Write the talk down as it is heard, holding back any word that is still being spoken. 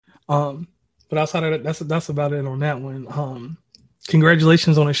But outside of that, that's about it on that one.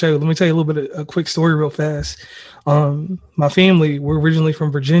 Congratulations on the show. Let me tell you a little bit of a quick story real fast. My family, we're originally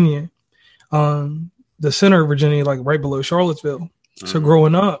from Virginia, the center of Virginia, like right below Charlottesville. Mm-hmm. So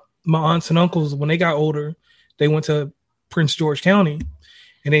growing up, my aunts and uncles, when they got older, they went to Prince George County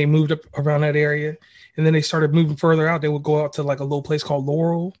and they moved up around that area. And then they started moving further out. They would go out to like a little place called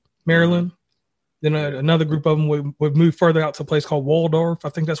Laurel, Maryland. Mm-hmm. Then another group of them would move further out to a place called Waldorf. I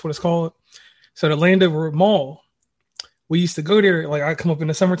think that's what it's called. So the Landover Mall, we used to go there. Like I come up in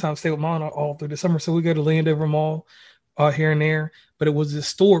the summertime, stay with mom all through the summer. So we go to Landover Mall here and there. But it was this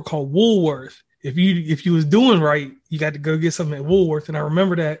store called Woolworth. If you was doing right, you got to go get something at Woolworth. And I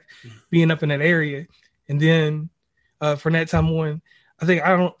remember that being up in that area. And then from that time on, I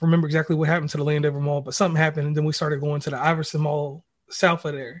don't remember exactly what happened to the Landover Mall, but something happened. And then we started going to the Iverson Mall south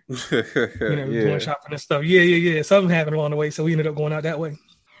of there, doing shopping and stuff. Yeah. Something happened along the way. So we ended up going out that way.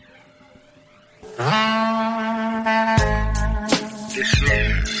 This is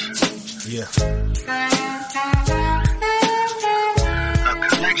a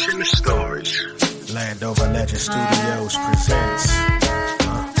collection of stories. Landover Legend Studios presents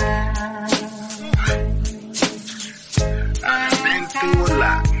I've been through a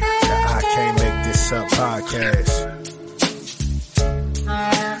lot. The I Can't Make This Up podcast.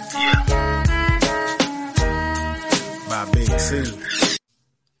 By Big C.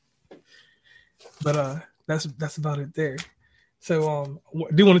 But that's about it there. So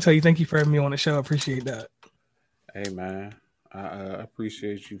I do want to tell you thank you for having me on the show. I appreciate that. Hey man, I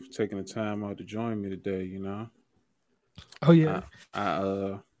appreciate you for taking the time out to join me today. You know. Oh yeah.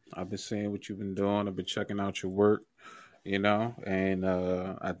 I've been seeing what you've been doing. I've been checking out your work. You know, and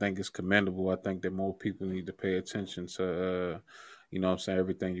I think it's commendable. I think that more people need to pay attention to,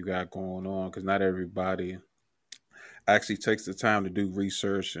 everything you got going on, because not everybody actually takes the time to do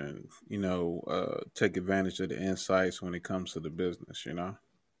research and, take advantage of the insights when it comes to the business,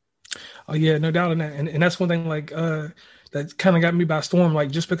 Oh yeah, no doubt in that. And that's one thing that kind of got me by storm,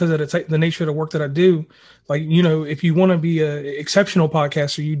 like just because of the nature of the work that I do, like, if you want to be an exceptional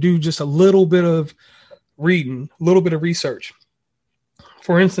podcaster, you do just a little bit of reading, a little bit of research.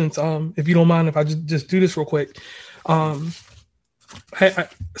 For instance, if you don't mind, if I just do this real quick,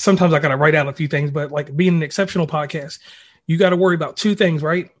 sometimes I got to write out a few things, but like being an exceptional podcast, you got to worry about two things,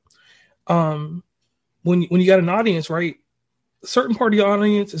 right? When you got an audience, right? A certain part of your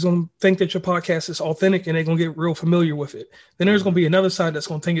audience is going to think that your podcast is authentic and they're going to get real familiar with it. Then there's going to be another side that's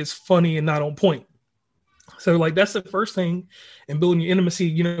going to think it's funny and not on point. So like, that's the first thing in building your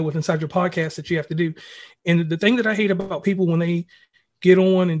intimacy, with inside your podcast that you have to do. And the thing that I hate about people when they get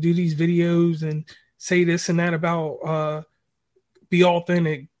on and do these videos and say this and that about be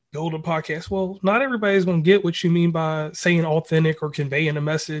authentic, build a podcast. Well, not everybody's going to get what you mean by saying authentic or conveying a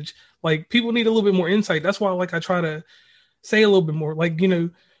message. Like people need a little bit more insight. That's why I try to say a little bit more, like,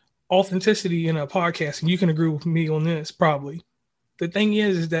 authenticity in a podcast. And you can agree with me on this probably. The thing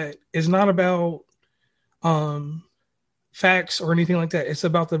is that it's not about facts or anything like that. It's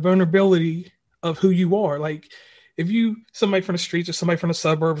about the vulnerability of who you are. Like if somebody from the streets or somebody from the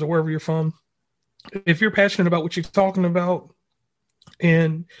suburbs or wherever you're from, if you're passionate about what you're talking about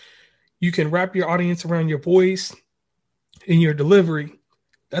and you can wrap your audience around your voice and your delivery,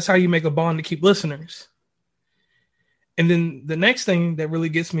 that's how you make a bond to keep listeners. And then the next thing that really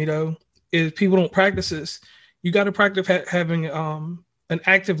gets me though is people don't practice this. You got to practice having an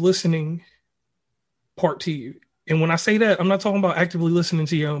active listening part to you. And when I say that, I'm not talking about actively listening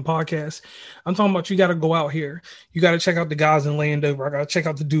to your own podcast. I'm talking about you got to go out here. You got to check out the guys in Landover. I got to check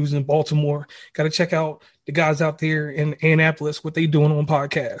out the dudes in Baltimore. Got to check out the guys out there in Annapolis, what they doing on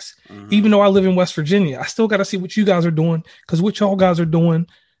podcasts. Mm-hmm. Even though I live in West Virginia, I still got to see what you guys are doing, because what y'all guys are doing,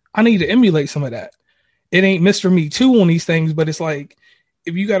 I need to emulate some of that. It ain't Mr. Me Too on these things, but it's like,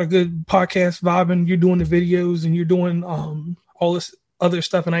 if you got a good podcast vibing, you're doing the videos and you're doing all this other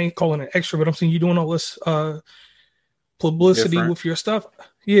stuff, and I ain't calling it extra, but I'm saying you're doing all this publicity with your stuff.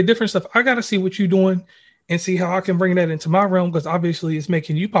 Yeah, different stuff. I got to see what you're doing and see how I can bring that into my realm, because obviously it's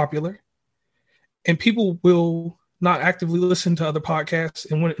making you popular. And people will not actively listen to other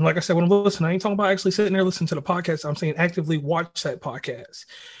podcasts. And when, like I said, when I'm listening, I ain't talking about actually sitting there listening to the podcast. I'm saying actively watch that podcast.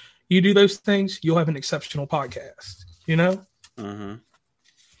 You do those things, you'll have an exceptional podcast, Mm-hmm.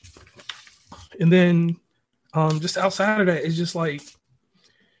 And then just outside of that, it's just like,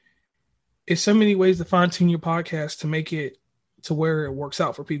 it's so many ways to fine tune your podcast to make it to where it works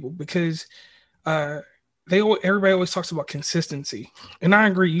out for people, because everybody always talks about consistency, and I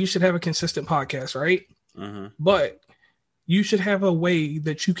agree. You should have a consistent podcast, right? Mm-hmm. But you should have a way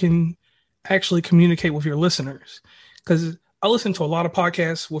that you can actually communicate with your listeners, because I listen to a lot of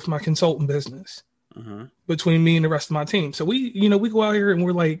podcasts with my consulting business between me and the rest of my team. So we go out here and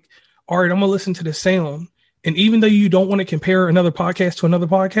we're like, all right, I'm going to listen to the sound. And even though you don't want to compare another podcast to another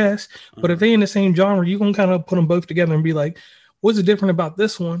podcast, but if they in the same genre, you can kind of put them both together and be like, what's it different about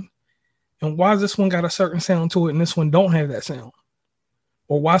this one? And why does this one got a certain sound to it and this one don't have that sound?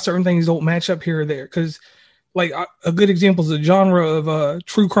 Or why certain things don't match up here or there? Because like a good example is the genre of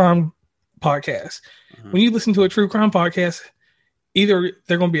true crime podcast. When you listen to a true crime podcast, either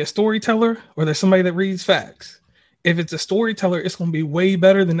they're going to be a storyteller or there's somebody that reads facts. If it's a storyteller, it's going to be way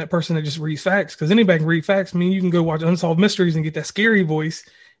better than that person that just reads facts, because anybody can read facts. I mean, you can go watch Unsolved Mysteries and get that scary voice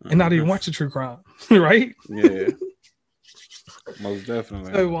and not even watch the true crime, right? Yeah, most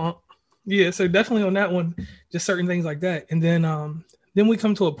definitely. So definitely on that one, just certain things like that. And then we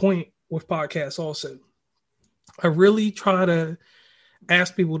come to a point with podcasts also. I really try to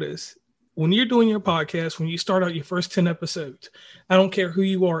ask people this. When you're doing your podcast, when you start out your first 10 episodes, I don't care who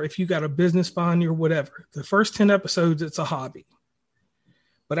you are, if you got a business behind you or whatever, the first 10 episodes, it's a hobby.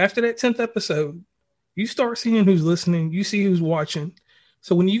 But after that 10th episode, you start seeing who's listening, you see who's watching.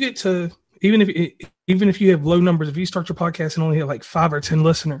 So when you get to, even if you have low numbers, if you start your podcast and only have like 5 or 10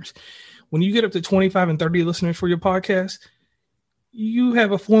 listeners, when you get up to 25 and 30 listeners for your podcast, you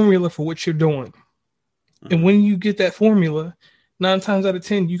have a formula for what you're doing. And when you get that formula, 9 times out of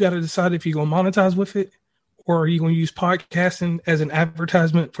 10, you got to decide if you're going to monetize with it or are you going to use podcasting as an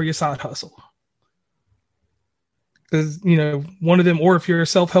advertisement for your side hustle. Because, one of them, or if you're a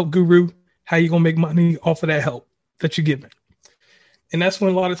self-help guru, how you going to make money off of that help that you're giving. And that's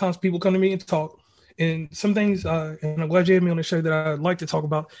when a lot of times people come to me and talk. And some things, and I'm glad you had me on the show, that I'd like to talk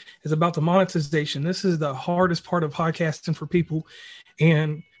about is about the monetization. This is the hardest part of podcasting for people.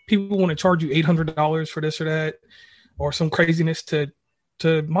 And people want to charge you $800 for this or that, or some craziness to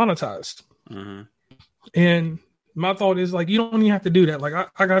monetize. And my thought is like, you don't even have to do that. Like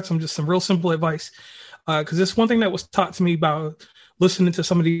I got some real simple advice. Cause it's one thing that was taught to me by listening to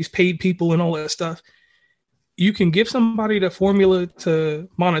some of these paid people and all that stuff. You can give somebody the formula to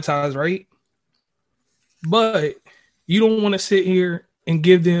monetize, right? But you don't want to sit here and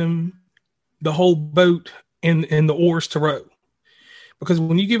give them the whole boat and the oars to row. Because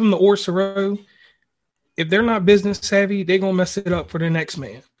when you give them the oars to row, if they're not business savvy, they're going to mess it up for the next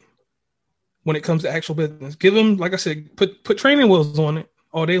man when it comes to actual business. Give them, like I said, put training wheels on it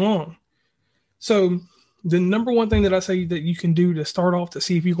all day long. So the number one thing that I say that you can do to start off to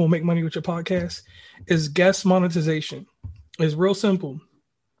see if you're going to make money with your podcast is guest monetization. It's real simple.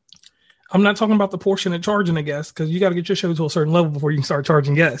 I'm not talking about the portion of charging a guest, because you got to get your show to a certain level before you can start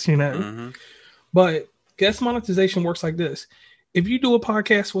charging guests, But guest monetization works like this. If you do a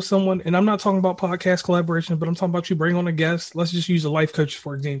podcast with someone, and I'm not talking about podcast collaboration, but I'm talking about you bring on a guest. Let's just use a life coach,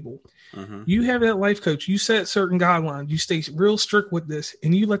 for example. You have that life coach. You set certain guidelines. You stay real strict with this,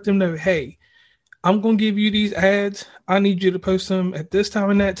 and you let them know, hey, I'm going to give you these ads. I need you to post them at this time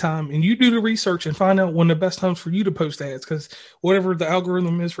and that time. And you do the research and find out when the best times for you to post ads, because whatever the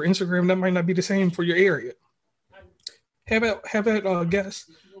algorithm is for Instagram, that might not be the same for your area. Have that guest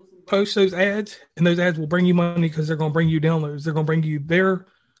post those ads, and those ads will bring you money because they're going to bring you downloads. They're going to bring you their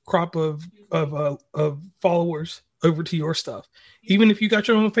crop of followers over to your stuff. Even if you got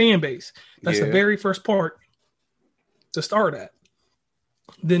your own fan base, that's the very first part to start at.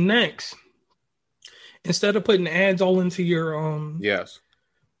 Then next, instead of putting ads all into your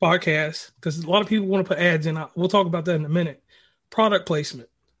podcast, because a lot of people want to put ads in. We'll talk about that in a minute. Product placement.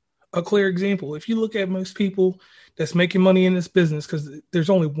 A clear example. If you look at most people that's making money in this business, because there's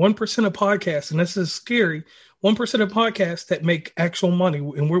only 1% of podcasts, and this is scary, 1% of podcasts that make actual money.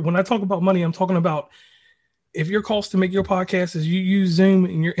 And when I talk about money, I'm talking about if your cost to make your podcast is you use Zoom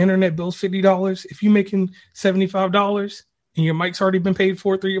and your internet bill's $50, if you're making $75 and your mic's already been paid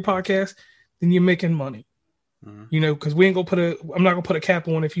for through your podcast, then you're making money. Because we ain't gonna I'm not gonna put a cap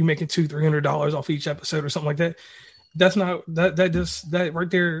on if you're making $200-$300 off each episode or something like that. That's not that right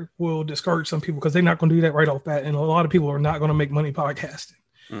there will discourage some people, because they're not going to do that right off bat. And a lot of people are not going to make money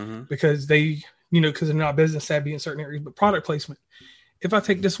podcasting because they, because they're not business savvy in certain areas. But product placement. If I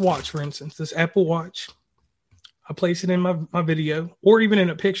take this watch, for instance, this Apple Watch, I place it in my video or even in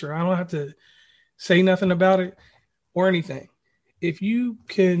a picture. I don't have to say nothing about it or anything. If you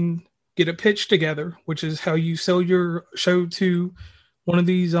can get a pitch together, which is how you sell your show to one of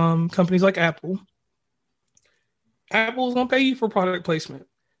these companies like Apple. Apple's gonna pay you for product placement.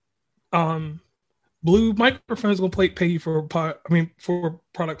 Blue Microphone's gonna pay you for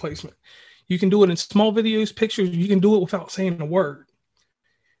product placement. You can do it in small videos, pictures. You can do it without saying a word.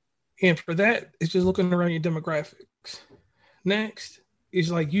 And for that, it's just looking around your demographics. Next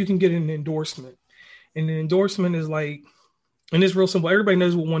is like you can get an endorsement, and an endorsement is like And it's real simple. Everybody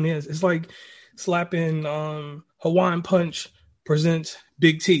knows what one is. It's like slapping Hawaiian Punch presents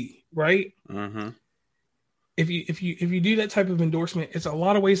Big T, right? Mm-hmm. If you do that type of endorsement, it's a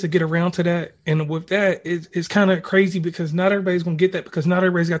lot of ways to get around to that. And with that, it's kind of crazy because not everybody's going to get that, because not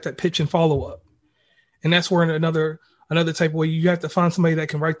everybody's got that pitch and follow up. And that's where another type of way you have to find somebody that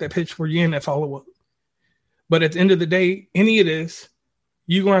can write that pitch for you and that follow up. But at the end of the day, any of this,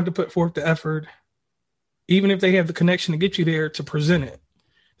 you're going to have to put forth the effort, even if they have the connection to get you there, to present it.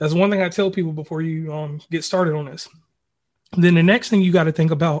 That's one thing I tell people before you get started on this. Then the next thing you got to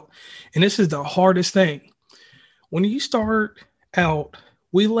think about, and this is the hardest thing, when you start out,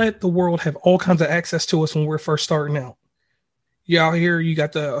 we let the world have all kinds of access to us when we're first starting out. You out here, you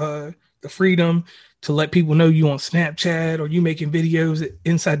got the freedom to let people know you on Snapchat, or you making videos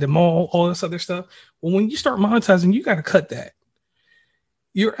inside the mall, all this other stuff. Well, when you start monetizing, you got to cut that.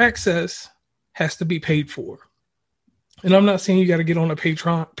 Your access has to be paid for. And I'm not saying you got to get on a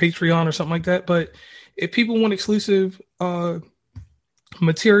Patreon or something like that, but if people want exclusive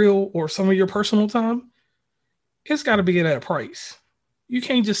material or some of your personal time, it's got to be at a price. You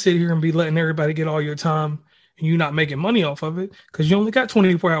can't just sit here and be letting everybody get all your time and you not making money off of it, because you only got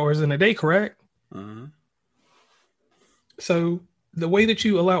 24 hours in a day, correct? Mm-hmm. So the way that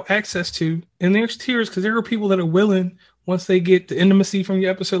you allow access to, and there's tiers, because there are people that are willing, once they get the intimacy from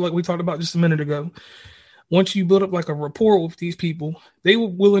your episode, like we talked about just a minute ago, once you build up like a rapport with these people, they were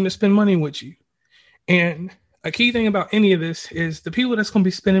willing to spend money with you. And a key thing about any of this is the people that's going to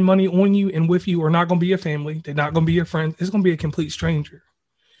be spending money on you and with you are not going to be your family. They're not going to be your friends. It's going to be a complete stranger,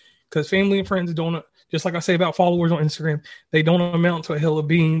 because family and friends don't, just like I say about followers on Instagram, they don't amount to a hill of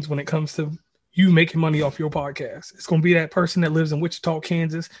beans when it comes to you making money off your podcast. It's going to be that person that lives in Wichita,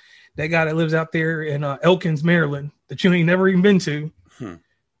 Kansas, that guy that lives out there in Elkins, Maryland, that you ain't never even been to,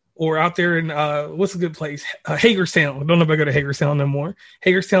 or out there in what's a good place, Hagerstown. Don't know if I go to Hagerstown no more.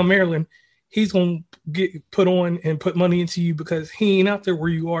 Hagerstown, Maryland. He's going to get put on and put money into you because he ain't out there where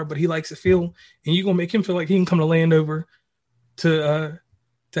you are, but he likes to feel, and you're going to make him feel like he can come to Landover to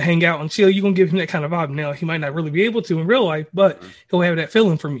hang out and chill. You're going to give him that kind of vibe. Now, he might not really be able to in real life, but he'll have that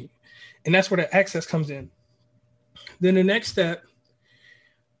feeling from you. And that's where the access comes in. Then the next step,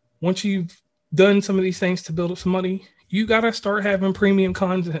 once you've done some of these things to build up some money, you got to start having premium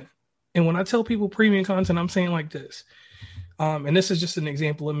content. And when I tell people premium content, I'm saying like this. And this is just an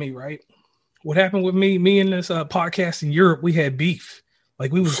example of me, right? What happened with me and this podcast in Europe, we had beef.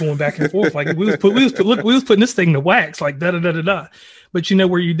 Like we was going back and forth. Like we was putting this thing to wax, like da da da da da. But you know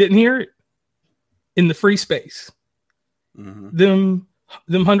where you didn't hear it? In the free space. Mm-hmm. Them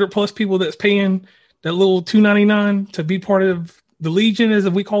 100+ people that's paying that little $2.99 to be part of the Legion, as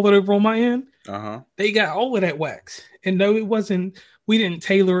we call it over on my end. They got all of that wax. And no, it wasn't. We didn't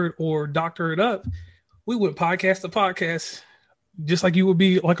tailor it or doctor it up. We went podcast to podcast, just like you would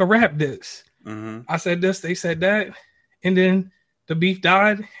be like a rap diss. Mm-hmm. I said this, they said that, and then the beef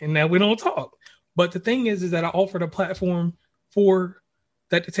died, and now we don't talk. But the thing is that I offered a platform for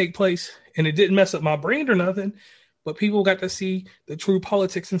that to take place, and it didn't mess up my brand or nothing, but people got to see the true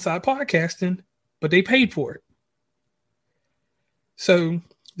politics inside podcasting, but they paid for it. So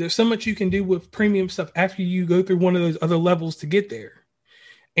there's so much you can do with premium stuff after you go through one of those other levels to get there.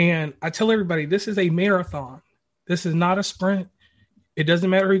 And I tell everybody, this is a marathon. This is not a sprint. It doesn't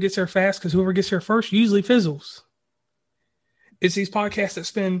matter who gets there fast, because whoever gets there first usually fizzles. It's these podcasts that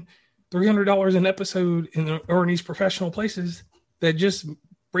spend $300 an episode or in these professional places that just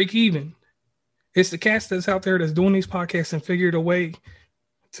break even. It's the cast that's out there that's doing these podcasts and figured a way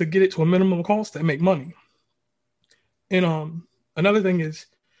to get it to a minimum cost that make money. And another thing is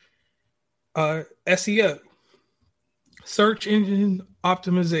SEO, search engine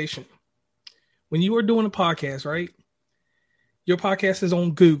optimization. When you are doing a podcast, right? Your podcast is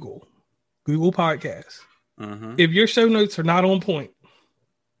on Google Podcasts. Mm-hmm. If your show notes are not on point,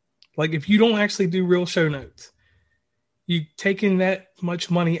 like if you don't actually do real show notes, you're taking that much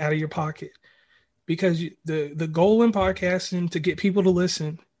money out of your pocket, because the goal in podcasting to get people to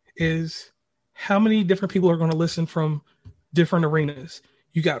listen is how many different people are going to listen from different arenas.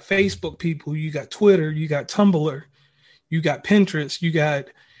 You got Facebook people, you got Twitter, you got Tumblr, you got Pinterest, you got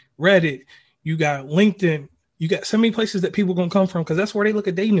Reddit, you got LinkedIn. You got so many places that people are going to come from, because that's where they look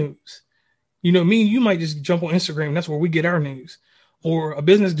at their news. You know, me and you might just jump on Instagram. That's where we get our news. Or a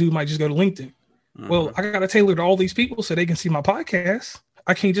business dude might just go to LinkedIn. Mm-hmm. Well, I got to tailor to all these people so they can see my podcast.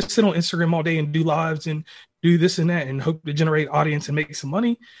 I can't just sit on Instagram all day and do lives and do this and that and hope to generate audience and make some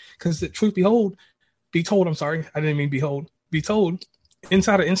money. Because the truth be told,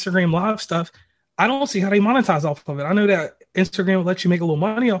 inside of Instagram live stuff, I don't see how they monetize off of it. I know that Instagram will let you make a little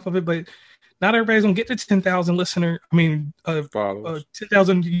money off of it, but Not everybody's gonna get to 10,000 Followers.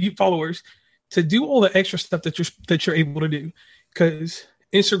 10,000 followers to do all the extra stuff that you're able to do, because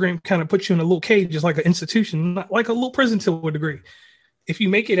Instagram kind of puts you in a little cage, just like an institution, not like a little prison to a degree. If you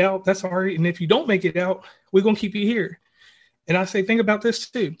make it out, that's all right, and if you don't make it out, we're gonna keep you here. And I say, think about this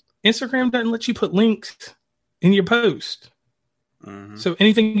too. Instagram doesn't let you put links in your post. Mm-hmm. So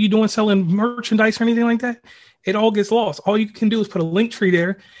anything you doing selling merchandise or anything like that, it all gets lost. All you can do is put a link tree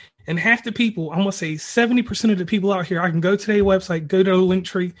there, and half the people, I'm gonna say 70% of the people out here, I can go to their website, go to the link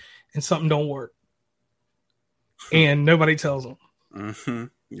tree, and something don't work, and nobody tells them. Mm-hmm.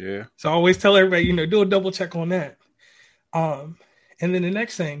 Yeah. So I always tell everybody, do a double check on that. And then the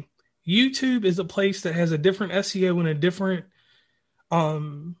next thing, YouTube is a place that has a different SEO and a different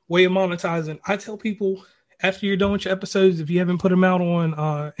way of monetizing. I tell people, after you're done with your episodes, if you haven't put them out on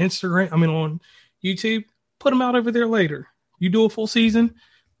on YouTube, put them out over there later. You do a full season,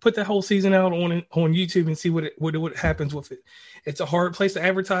 put that whole season out on YouTube and see what happens with it. It's a hard place to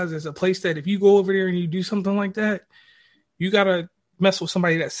advertise. It's a place that if you go over there and you do something like that, you got to mess with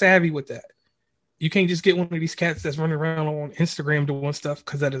somebody that's savvy with that. You can't just get one of these cats that's running around on Instagram doing stuff,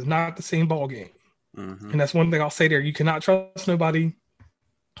 because that is not the same ball game. Mm-hmm. And that's one thing I'll say there. You cannot trust nobody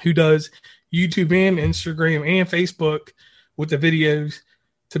who does YouTube and Instagram and Facebook with the videos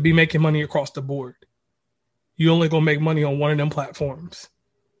to be making money across the board. You only gonna make money on one of them platforms.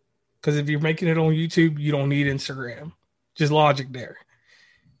 Because if you're making it on YouTube, you don't need Instagram. Just logic there.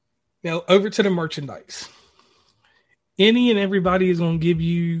 Now over to the merchandise. Any and everybody is gonna give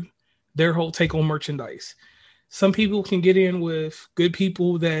you their whole take on merchandise. Some people can get in with good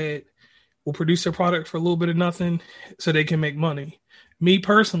people that will produce their product for a little bit of nothing so they can make money. Me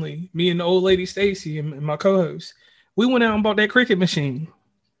personally, me and the old lady Stacy and my co-host, we went out and bought that Cricut machine.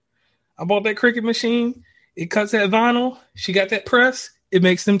 I bought that Cricut machine. It cuts that vinyl. She got that press. It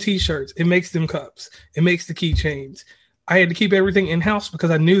makes them t-shirts. It makes them cups. It makes the keychains. I had to keep everything in-house because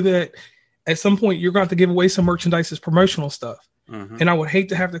I knew that at some point you're going to give away some merchandise as promotional stuff. Mm-hmm. And I would hate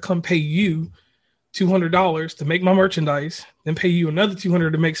to have to come pay you $200 to make my merchandise, then pay you another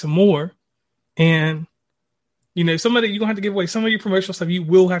 $200 to make some more. And some of that you're going to have to give away. Some of your promotional stuff you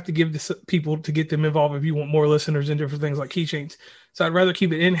will have to give to people to get them involved if you want more listeners and different things like keychains. So I'd rather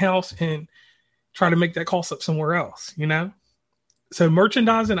keep it in-house and try to make that cost up somewhere else, So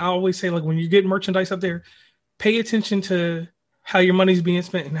merchandising, I always say, like, when you get merchandise up there, pay attention to how your money's being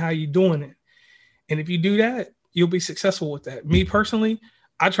spent and how you're doing it. And if you do that, you'll be successful with that. Me personally,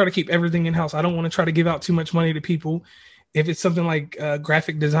 I try to keep everything in-house. I don't want to try to give out too much money to people. If it's something like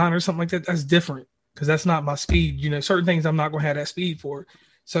graphic design or something like that, that's different because that's not my speed. Certain things I'm not going to have that speed for.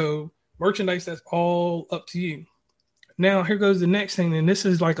 So merchandise, that's all up to you. Now, here goes the next thing, and this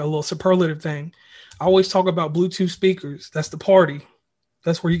is like a little superlative thing. I always talk about Bluetooth speakers. That's the party.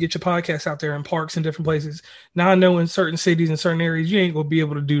 That's where you get your podcasts out there in parks and different places. Now, I know in certain cities and certain areas, you ain't going to be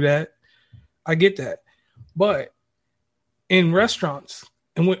able to do that. I get that. But in restaurants,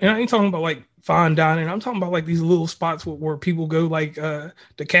 and I ain't talking about like fine dining. I'm talking about like these little spots where people go, like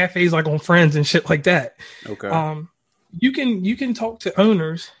the cafes, like on Friends and shit like that. Okay. You can talk to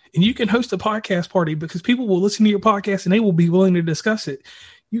owners and you can host a podcast party because people will listen to your podcast and they will be willing to discuss it.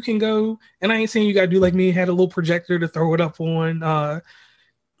 You can go, and I ain't saying you got to do like me, had a little projector to throw it up on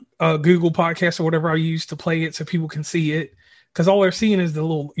Google Podcasts or whatever I use to play it so people can see it. Because all they're seeing is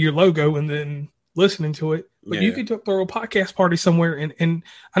your logo and then listening to it. But you could throw a podcast party somewhere, and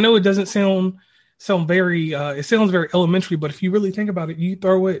I know it doesn't sound very it sounds very elementary, but if you really think about it, you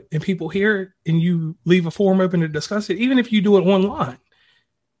throw it and people hear it and you leave a forum open to discuss it, even if you do it online.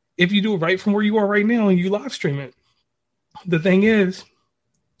 If you do it right from where you are right now and you live stream it, the thing is,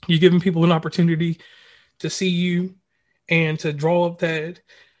 you're giving people an opportunity to see you and to draw up that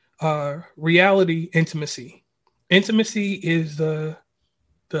reality intimacy. Intimacy is the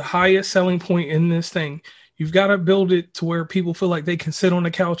highest selling point in this thing. You've got to build it to where people feel like they can sit on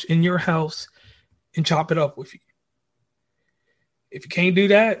the couch in your house and chop it up with you. If you can't do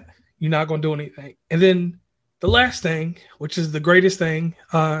that, you're not going to do anything. And then the last thing, which is the greatest thing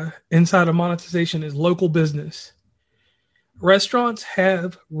inside of monetization, is local business. Restaurants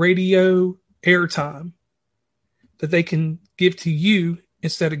have radio airtime that they can give to you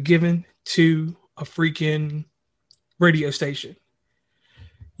instead of giving to a freaking radio station.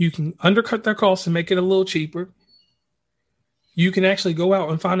 You can undercut their costs and make it a little cheaper. You can actually go out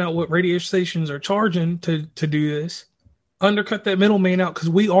and find out what radio stations are charging to do this. Undercut that middleman out because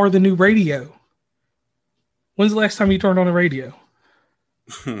we are the new radio. When's the last time you turned on the radio?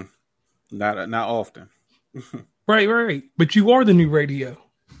 Not often. Right. But you are the new radio.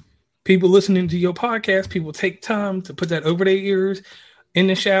 People listening to your podcast, people take time to put that over their ears in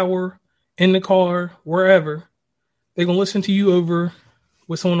the shower, in the car, wherever. They're going to listen to you over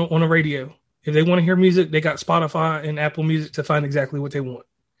what's on the radio. If they want to hear music, they got Spotify and Apple Music to find exactly what they want.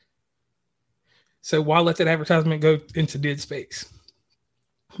 So why let that advertisement go into dead space?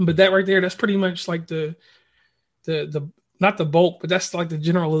 But that right there, that's pretty much like the not the bulk, but that's like the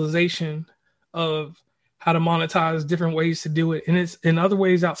generalization of how to monetize, different ways to do it. And it's in other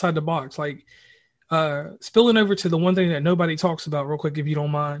ways outside the box, like spilling over to the one thing that nobody talks about real quick, if you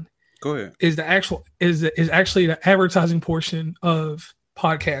don't mind. Go ahead. Is actually the advertising portion of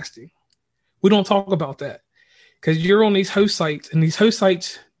podcasting. We don't talk about that because you're on these host sites, and these host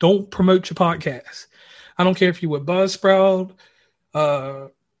sites don't promote your podcast. I don't care if you're with Buzzsprout,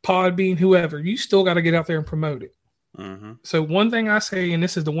 Podbean, whoever, you still got to get out there and promote it. Mm-hmm. So one thing I say, and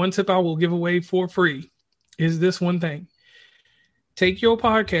this is the one tip I will give away for free, is this one thing. Take your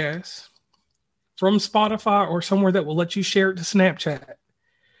podcast from Spotify or somewhere that will let you share it to Snapchat.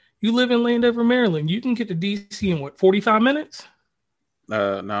 You live in Landover, Maryland. You can get to DC in what, 45 minutes?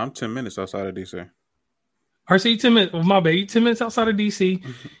 No, I'm 10 minutes outside of DC. RC 10 minutes. Oh, my bad. 10 minutes outside of DC.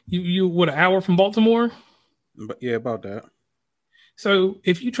 You what, an hour from Baltimore? But yeah, about that. So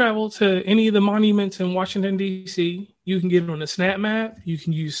if you travel to any of the monuments in Washington, D.C., you can get it on the Snap Map. You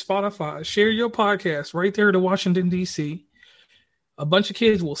can use Spotify. Share your podcast right there to Washington, D.C. A bunch of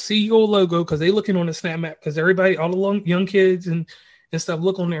kids will see your logo because they looking on the Snap Map because everybody, all the young kids and stuff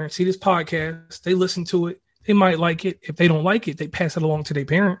look on there and see this podcast. They listen to it. They might like it. If they don't like it, they pass it along to their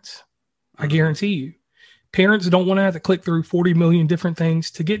parents. I guarantee you. Parents don't want to have to click through 40 million different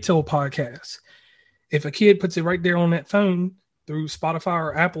things to get to a podcast. If a kid puts it right there on that phone through Spotify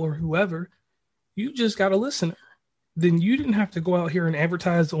or Apple or whoever, you just got a listener. Then you didn't have to go out here and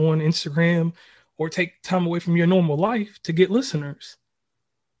advertise on Instagram or take time away from your normal life to get listeners.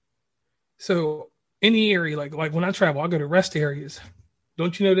 So any area, like when I travel, I go to rest areas.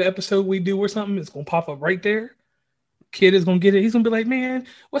 Don't you know the episode we do or something? It's going to pop up right there. Kid is going to get it. He's going to be like, man,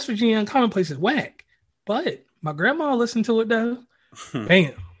 West Virginia Uncommonplace is whack. But my grandma listened to it though.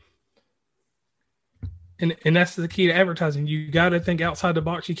 Bam. And that's the key to advertising. You got to think outside the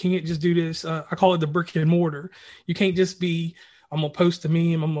box. You can't just do this. I call it the brick and mortar. You can't just be, I'm going to post a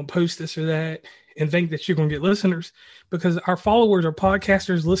meme, I'm going to post this or that, and think that you're going to get listeners, because our followers are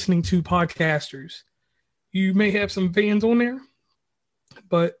podcasters listening to podcasters. You may have some fans on there,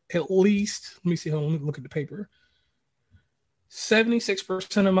 but at least, let me see, let me look at the paper.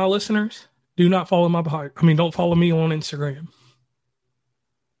 76% of my listeners do not follow don't follow me on Instagram.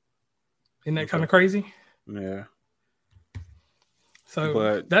 Isn't that kind of crazy? Yeah. So,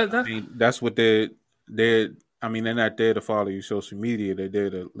 but that's what they're not there to follow your social media. They're there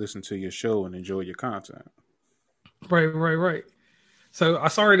to listen to your show and enjoy your content. Right. So I'm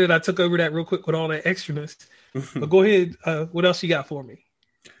sorry that I took over that real quick with all that extraness. But go ahead. What else you got for me?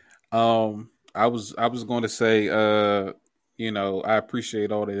 I was going to say, I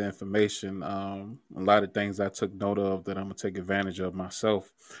appreciate all that information. A lot of things I took note of that I'm gonna take advantage of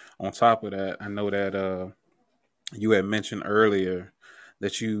myself. On top of that, I know that you had mentioned earlier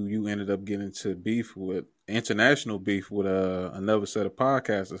that you ended up getting into international beef with another set of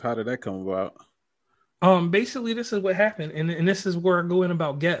podcasters. How did that come about? Basically, this is what happened, and this is where I go in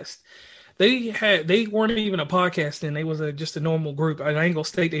about guests. They weren't even a podcast then. They was just a normal group. And I ain't gonna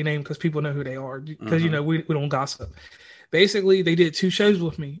state their name because people know who they are, because we don't gossip. Basically, they did 2 shows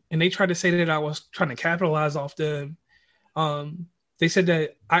with me, and they tried to say that I was trying to capitalize off them. They said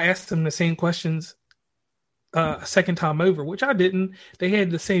that I asked them the same questions a second time over, which I didn't. They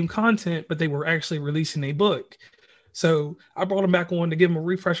had the same content, but they were actually releasing a book. So I brought them back on to give them a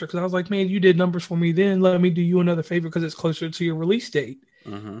refresher because I was like, man, you did numbers for me then. Let me do you another favor because it's closer to your release date.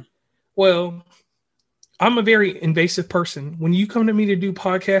 Mm-hmm. Well, I'm a very invasive person. When you come to me to do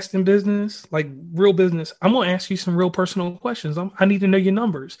podcasting business, like real business, I'm going to ask you some real personal questions. I need to know your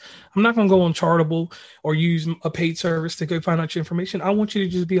numbers. I'm not going to go on Chartable or use a paid service to go find out your information. I want you to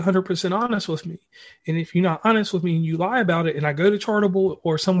just be 100% honest with me. And if you're not honest with me and you lie about it, and I go to Chartable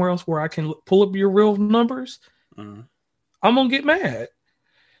or somewhere else where I can pull up your real numbers, I'm going to get mad.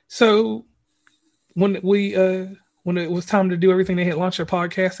 So when it was time to do everything, they had launched their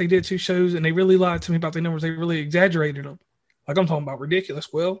podcast. They did 2 shows, and they really lied to me about their numbers. They really exaggerated them. Like, I'm talking about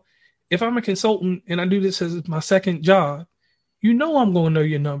ridiculous. Well, if I'm a consultant and I do this as my second job, I'm going to know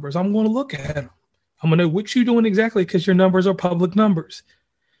your numbers. I'm going to look at them. I'm going to know what you're doing exactly because your numbers are public numbers.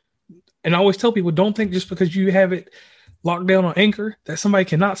 And I always tell people, don't think just because you have it locked down on Anchor that somebody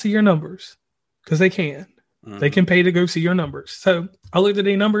cannot see your numbers, because they can. Mm-hmm. They can pay to go see your numbers. So I looked at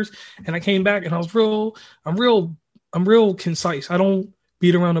their numbers and I came back and I'm real concise. I don't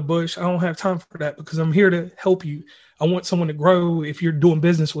beat around the bush. I don't have time for that because I'm here to help you. I want someone to grow if you're doing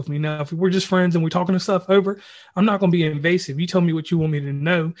business with me. Now, if we're just friends and we're talking to stuff over, I'm not going to be invasive. You tell me what you want me to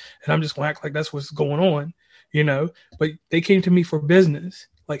know, and I'm just going to act like that's what's going on, you know. But they came to me for business.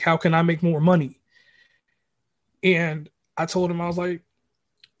 Like, how can I make more money? And I told them, I was like,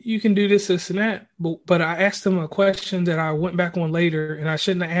 you can do this, this, and that. But I asked them a question that I went back on later, and I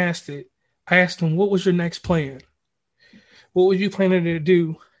shouldn't have asked it. I asked them, what was your next plan? What were you planning to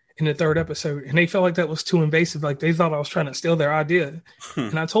do in the third episode? And they felt like that was too invasive. Like they thought I was trying to steal their idea.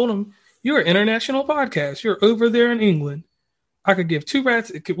 And I told them, you're an international podcast. You're over there in England. I could give two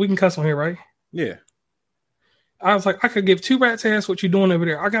rats. We can cuss on here, right? Yeah. I was like, I could give two rats ass what you're doing over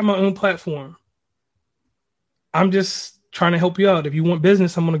there. I got my own platform. I'm just trying to help you out. If you want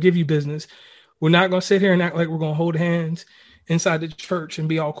business, I'm going to give you business. We're not going to sit here and act like we're going to hold hands inside the church and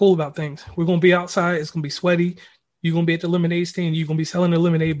be all cool about things. We're going to be outside. It's going to be sweaty. You're going to be at the lemonade stand. You're going to be selling the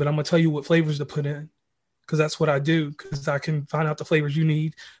lemonade, but I'm going to tell you what flavors to put in because that's what I do because I can find out the flavors you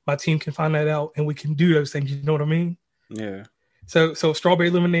need. My team can find that out, and we can do those things. You know what I mean? Yeah. So strawberry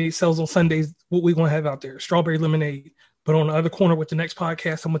lemonade sells on Sundays. What we going to have out there? Strawberry lemonade. But on the other corner with the next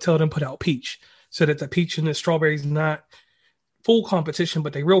podcast, I'm going to tell them put out peach so that the peach and the strawberry is not full competition,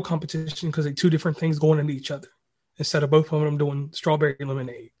 but they real competition because they're two different things going into each other instead of both of them doing strawberry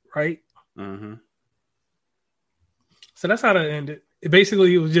lemonade, right? Mm-hmm. So that's how that ended. It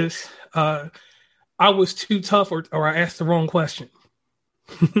was just I was too tough or I asked the wrong question.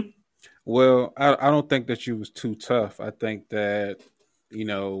 Well, I don't think that you was too tough. I think that, you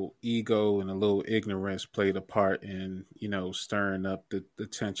know, ego and a little ignorance played a part in, you know, stirring up the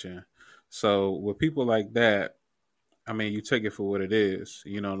tension. So with people like that, I mean, you take it for what it is.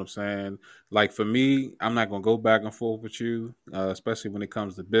 You know what I'm saying? Like for me, I'm not going to go back and forth with you, especially when it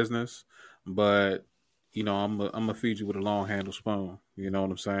comes to business. But, you know, I'm going to feed you with a long handle spoon. You know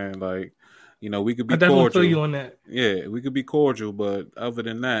what I'm saying? Like, you know, we could be cordial. I definitely feel you on that. Yeah, we could be cordial, but other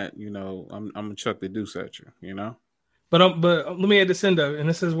than that, you know, I'm gonna chuck the deuce at you. You know. But let me add this in though, and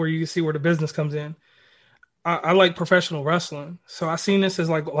this is where you see where the business comes in. I like professional wrestling, so I seen this as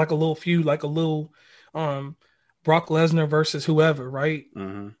like a little feud, like a little Brock Lesnar versus whoever, right?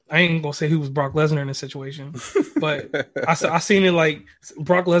 Mm-hmm. I ain't gonna say who was Brock Lesnar in this situation, but I seen it like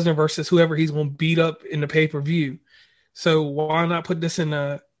Brock Lesnar versus whoever he's gonna beat up in the pay-per-view. So why not put this in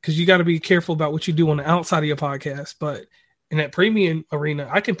a? Because you got to be careful about what you do on the outside of your podcast. But in that premium arena,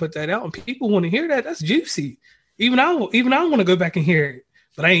 I can put that out, and people want to hear that. That's juicy. Even I want to go back and hear it,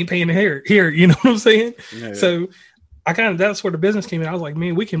 but I ain't paying to hear it. You know what I'm saying? Yeah. So that's where the business came in. I was like,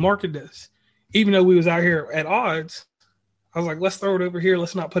 man, we can market this, even though we was out here at odds. I was like, let's throw it over here.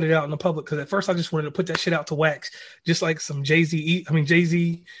 Let's not put it out in the public. Because at first I just wanted to put that shit out to wax, just like some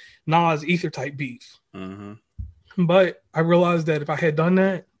Jay-Z, Nas Ether type beef. Mm-hmm. But I realized that if I had done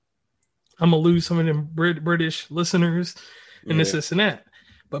that, I'm going to lose some of them British listeners and this and that.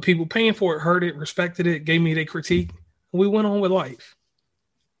 But people paying for it heard it, respected it, gave me their critique. And we went on with life.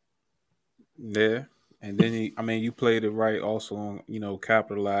 Yeah. And then, you played it right also on, you know,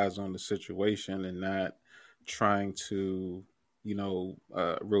 capitalize on the situation and not trying to, you know,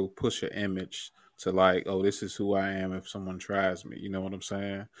 real push an image to like, oh, this is who I am if someone tries me. You know what I'm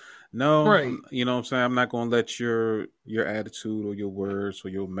saying? No, right. You know what I'm saying? I'm not going to let your attitude or your words or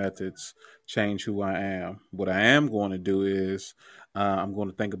your methods change who I am. What I am going to do is I'm going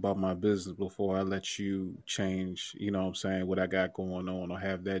to think about my business before I let you change, you know what I'm saying, what I got going on or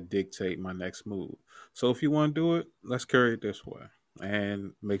have that dictate my next move. So if you want to do it, let's carry it this way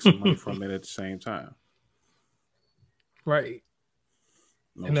and make some money from it at the same time. Right.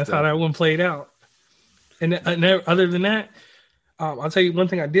 And that's how that one played out. And other than that, I'll tell you one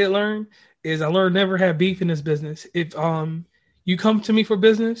thing I did learn is I learned never have beef in this business. If you come to me for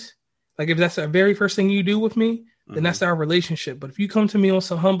business, like if that's the very first thing you do with me, then that's our relationship. But if you come to me on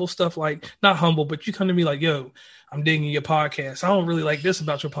some humble stuff, like not humble, but you come to me like, yo, I'm digging your podcast. I don't really like this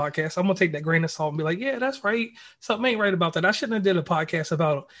about your podcast. I'm going to take that grain of salt and be like, yeah, that's right. Something ain't right about that. I shouldn't have did a podcast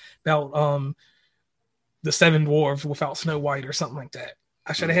about the Seven Dwarfs without Snow White or something like that.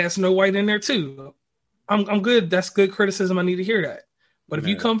 I should have had Snow White in there too. I'm good. That's good criticism. I need to hear that. But if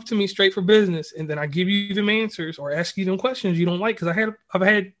you come to me straight for business and then I give you them answers or ask you them questions you don't like, because I've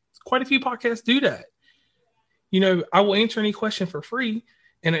had quite a few podcasts do that. You know, I will answer any question for free.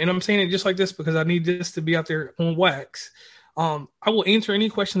 And I'm saying it just like this because I need this to be out there on wax. I will answer any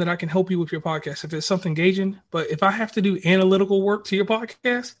question that I can help you with your podcast if it's something engaging. But if I have to do analytical work to your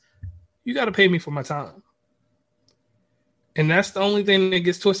podcast, you got to pay me for my time. And that's the only thing that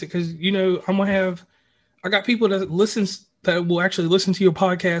gets twisted because, you know, I got people that listens that will actually listen to your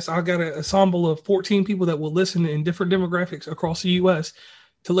podcast. I got an ensemble of 14 people that will listen in different demographics across the U.S.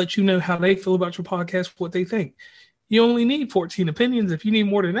 to let you know how they feel about your podcast, what they think. You only need 14 opinions. If you need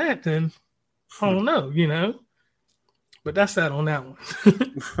more than that, then I don't know, But that's that on that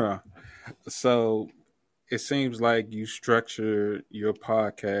one. So it seems like you structure your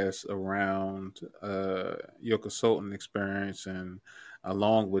podcast around your consulting experience, and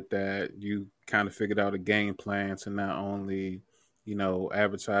along with that, you kind of figured out a game plan to not only,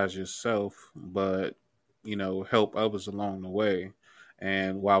 advertise yourself, but, help others along the way.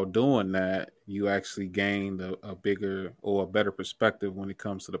 And while doing that, you actually gained a bigger or a better perspective when it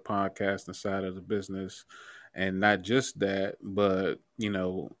comes to the podcasting side of the business. And not just that, but,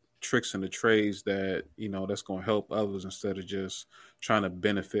 tricks and the trades that, that's going to help others instead of just trying to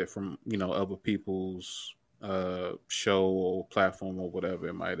benefit from, other people's show or platform or whatever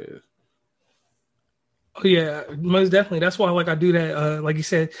it might is. Oh, yeah, most definitely. That's why I do that. Like you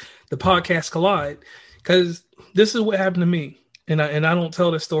said, the podcast collide, because this is what happened to me. And I don't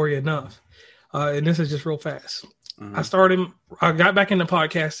tell this story enough. And this is just real fast. Mm-hmm. I got back into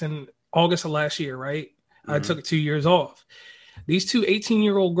podcasting in August of last year, right? Mm-hmm. I took 2 years off. These two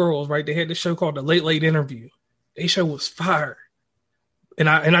 18-year-old girls, right? They had this show called The Late Late Interview. Their show was fire. And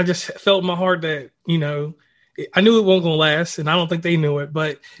I just felt in my heart that, I knew it wasn't going to last, and I don't think they knew it.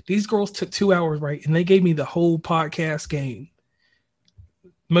 But these girls took 2 hours, right? And they gave me the whole podcast game.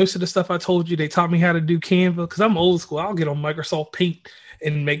 Most of the stuff I told you, they taught me how to do Canva, because I'm old school. I'll get on Microsoft Paint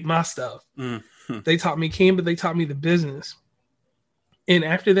and make my stuff. Mm-hmm. They taught me Canva. They taught me the business. And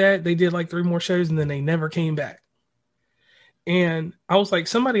after that, they did like 3 more shows, and then they never came back. And I was like,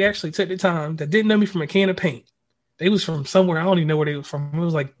 somebody actually took the time that didn't know me from a can of paint. They was from somewhere. I don't even know where they was from. It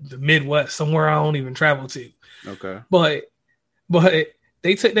was like the Midwest, somewhere I don't even travel to. Okay. But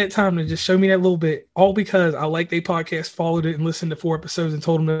they took that time to just show me that little bit, all because I liked their podcast, followed it, and listened to 4 episodes and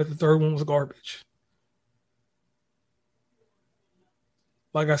told them that the 3rd one was garbage.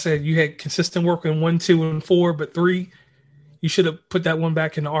 Like I said, you had consistent work in 1, 2, and 4, but 3, you should have put that one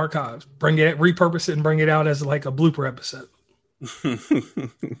back in the archives. Repurpose it and bring it out as like a blooper episode.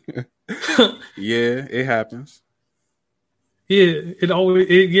 Yeah, it happens. Yeah,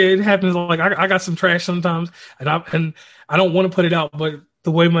 it happens. Like I got some trash sometimes, and I don't want to put it out, but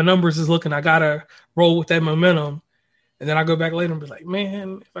the way my numbers is looking, I gotta roll with that momentum, and then I go back later and be like,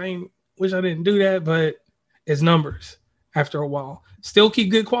 man, wish I didn't do that, but it's numbers. After a while, still keep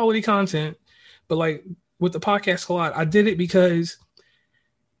good quality content, but like with the podcast a lot, I did it because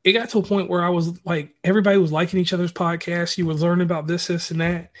it got to a point where I was like, everybody was liking each other's podcasts. You were learning about this, and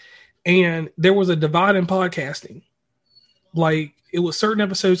that, and there was a divide in podcasting. Like it was certain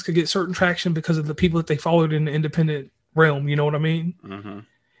episodes could get certain traction because of the people that they followed in the independent realm. You know what I mean? Mm-hmm.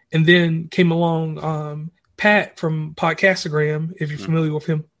 And then came along Pat from Podcastagram, if you're familiar with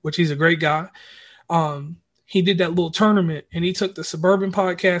him, which he's a great guy. He did that little tournament, and he took the suburban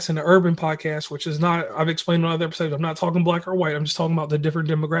podcast and the urban podcast, which is not, I've explained on other episodes, I'm not talking black or white. I'm just talking about the different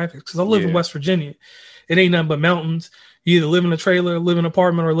demographics, because I live in West Virginia. It ain't nothing but mountains. You either live in a trailer, live in an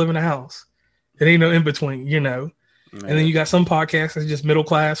apartment, or live in a house. It ain't no in between, Man. And then you got some podcasts that's just middle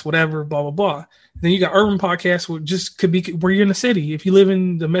class, whatever, blah, blah, blah. Then you got urban podcasts, which just could be where you're in the city. If you live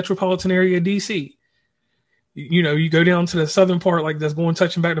in the metropolitan area of DC, you go down to the southern part, like that's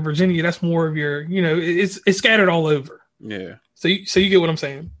touching back to Virginia. That's more of your, it's scattered all over. Yeah. So you get what I'm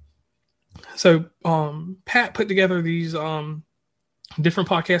saying. So Pat put together these different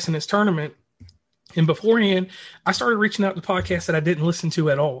podcasts in this tournament, and beforehand, I started reaching out to podcasts that I didn't listen to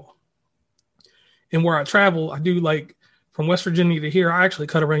at all. And where I travel, I do like from West Virginia to here. I actually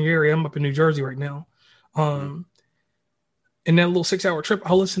cut around your area. I'm up in New Jersey right now. In that little 6-hour trip,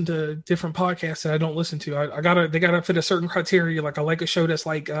 I'll listen to different podcasts that I don't listen to. They gotta fit a certain criteria. Like I like a show that's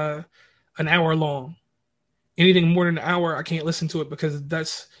like an hour long. Anything more than an hour, I can't listen to it,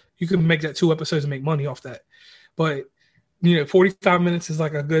 because you can make that 2 episodes and make money off that. But 45 minutes is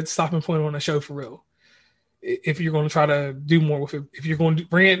like a good stopping point on a show for real. If you're going to try to do more with it, if you're going to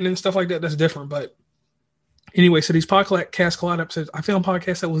rant and stuff like that, that's different. But anyway, so these podcast collide episodes, I found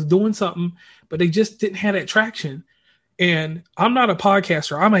podcasts that was doing something, but they just didn't have that traction. And I'm not a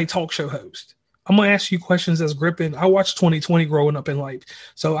podcaster. I'm a talk show host. I'm going to ask you questions that's gripping. I watched 2020 growing up in life.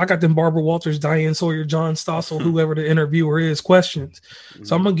 So I got them Barbara Walters, Diane Sawyer, John Stossel, whoever the interviewer is, questions. Mm-hmm.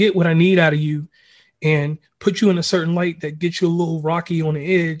 So I'm going to get what I need out of you and put you in a certain light that gets you a little rocky on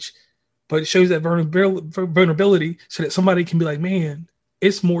the edge, but it shows that vulnerability so that somebody can be like, man,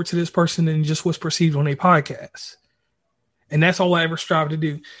 it's more to this person than just what's perceived on a podcast. And that's all I ever strive to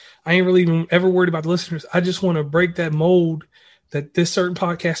do. I ain't really even ever worried about the listeners. I just want to break that mold that this certain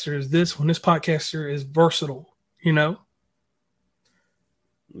podcaster is this one, this podcaster is versatile,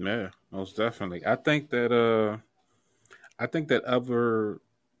 Yeah, most definitely. I think that other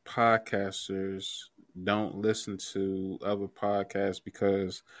podcasters don't listen to other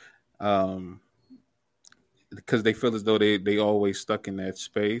podcasts um because they feel as though they always stuck in that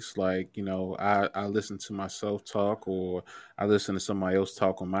space. Like, I listen to myself talk, or I listen to somebody else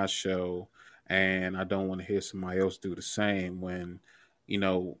talk on my show, and I don't want to hear somebody else do the same. When, you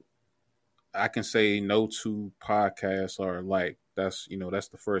know I can say no two podcasts are alike. That's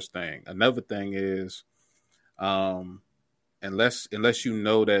the first thing. Another thing is, um unless you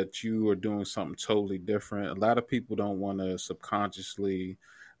know that you are doing something totally different, a lot of people don't want to subconsciously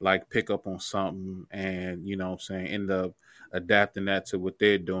like pick up on something, and what I'm saying, end up adapting that to what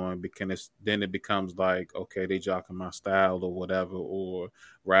they're doing, because then it becomes like, okay, they jocking my style or whatever, or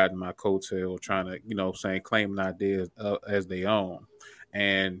riding my coattail, or trying to, what I'm saying, claiming ideas as they own.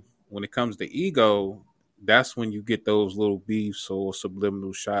 And when it comes to ego, that's when you get those little beefs or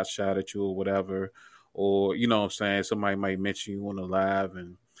subliminal shots shot at you or whatever. Or, what I'm saying, somebody might mention you on the live,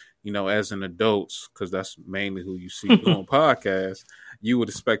 and, as an adult, because that's mainly who you see doing podcasts, you would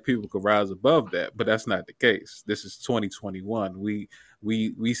expect people could rise above that, but that's not the case. This is 2021.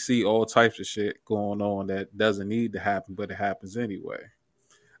 We see all types of shit going on that doesn't need to happen, but it happens anyway.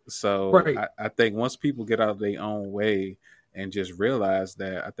 So Right. I think once people get out of their own way and just realize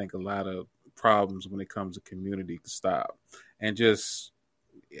that, I think a lot of problems when it comes to community can stop. And just,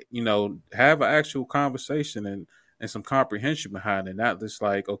 have an actual conversation, and some comprehension behind it, not just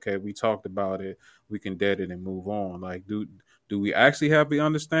like, okay, we talked about it, we can dead it and move on. Like, do we actually have the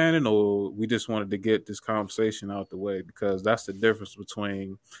understanding, or we just wanted to get this conversation out the way? Because that's the difference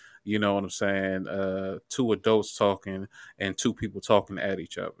between, what I'm saying, two adults talking and two people talking at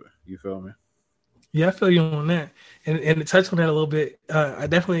each other. You feel me? Yeah, I feel you on that. And to touch on that a little bit, I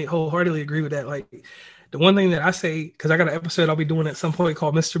definitely wholeheartedly agree with that. Like, the one thing that I say, because I got an episode I'll be doing at some point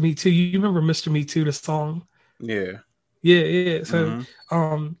called Mr. Me Too. You remember Mr. Me Too, the song? Yeah. Yeah. So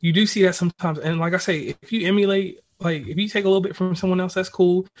Mm-hmm. you do see that sometimes. And like I say, if you emulate, like if you take a little bit from someone else, that's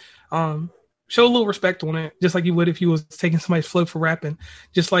cool. Show a little respect on it, just like you would if you was taking somebody's flow for rapping.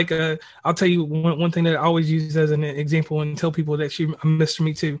 Just like I'll tell you one thing that I always use as an example and tell people that I'm Mr.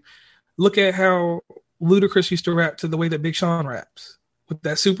 Me Too. Look at how Ludacris used to rap to the way that Big Sean raps with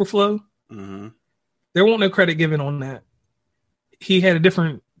that super flow. Mm-hmm. There won't no credit given on that. He had a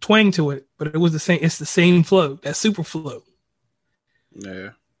different twang to it, but it was the same. It's the same flow, that super flow. Yeah.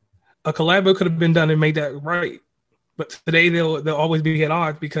 A collabo could have been done and made that right, but today they'll always be at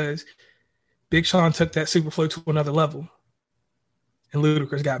odds because Big Sean took that super flow to another level, and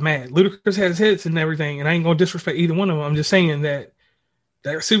Ludacris got mad. Ludacris has hits and everything, and I ain't gonna disrespect either one of them. I'm just saying that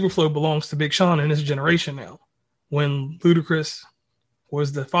super flow belongs to Big Sean in this generation now, when Ludacris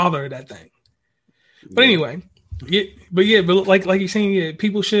was the father of that thing. But anyway, but like you're saying, yeah,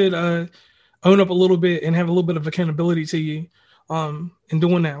 people should own up a little bit and have a little bit of accountability to you in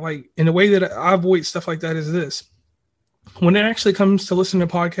doing that. Like, in the way that I avoid stuff like that is this. When it actually comes to listening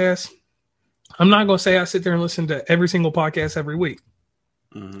to podcasts, I'm not going to say I sit there and listen to every single podcast every week.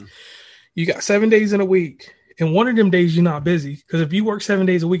 Mm-hmm. You got 7 days in a week, and one of them days you're not busy, because if you work 7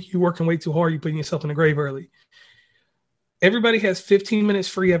 days a week, you're working way too hard. You're putting yourself in the grave early. Everybody has 15 minutes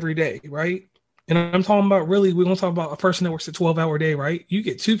free every day, right? And I'm talking about, really, we're going to talk about a person that works a 12-hour day, right? You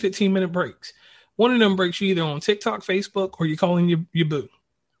get 2 15-minute breaks. One of them breaks you either on TikTok, Facebook, or you're calling your boo.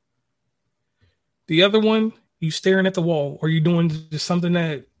 The other one, you staring at the wall, or you're doing just something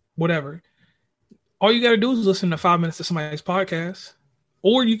that, whatever. All you got to do is listen to 5 minutes of somebody's podcast.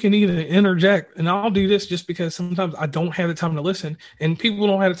 Or you can either interject, and I'll do this just because sometimes I don't have the time to listen, and people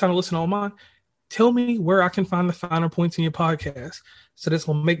don't have the time to listen to all mine. Tell me where I can find the finer points in your podcast, so this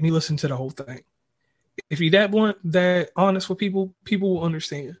will make me listen to the whole thing. If you're that blunt, that honest with people, people will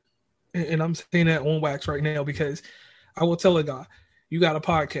understand. And I'm saying that on wax right now, because I will tell a guy, you got a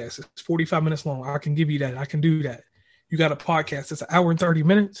podcast, it's 45 minutes long. I can give you that. I can do that. You got a podcast, it's an hour and 30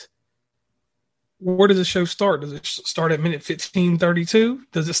 minutes. Where does the show start? Does it start at minute 15:32?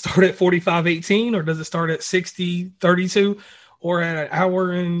 Does it start at 45:18? Or does it start at 60:32? Or at an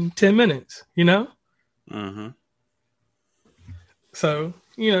hour and 10 minutes, you know? Mm-hmm. So,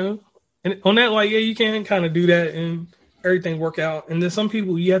 and on that, like, yeah, you can kind of do that and everything work out. And then some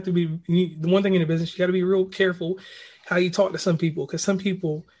people, you have to be, the one thing in the business, you got to be real careful how you talk to some people, because some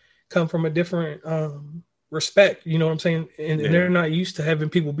people come from a different respect, you know what I'm saying? And they're not used to having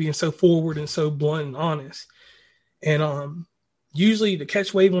people being so forward and so blunt and honest. And usually, the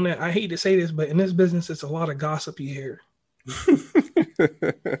catch wave on that, I hate to say this, but in this business, it's a lot of gossip you hear.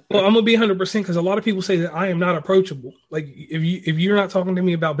 Well, I'm gonna be 100% because a lot of people say that I am not approachable. Like if you're not talking to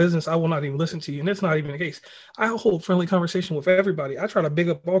me about business, I will not even listen to you, and that's not even the case. I hold friendly conversation with everybody. I try to big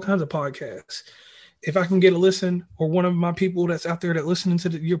up all kinds of podcasts. If I can get a listen, or one of my people that's out there that listening to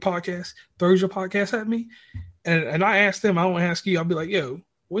your podcast throws your podcast at me, and I ask them, I don't ask you. I'll be like, yo,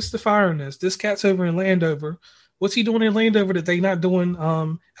 what's the fire in this? This cat's over in Landover. What's he doing in Landover that they not doing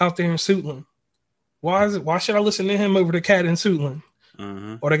out there in Suitland? Why should I listen to him over the cat in Suitland?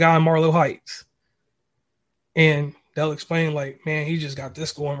 Or the guy in Marlow Heights? And they'll explain, like, man, he just got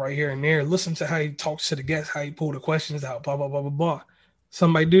this going right here and there. Listen to how he talks to the guests, how he pull the questions out, blah, blah, blah, blah, blah.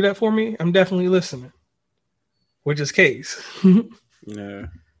 Somebody do that for me, I'm definitely listening. Which is case. Yeah.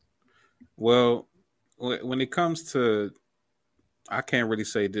 Well, when it comes to, I can't really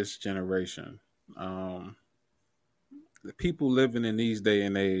say this generation. The people living in these day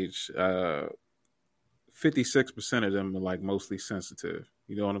and age, 56% of them are like mostly sensitive.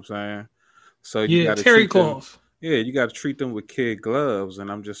 You know what I'm saying? So you got to terry cloth. You got to treat them with kid gloves.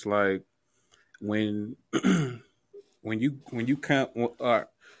 And I'm just like, when you can't.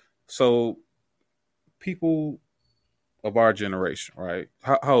 So people of our generation, right?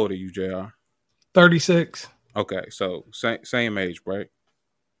 How old are you, JR? 36. Okay, so same age, right?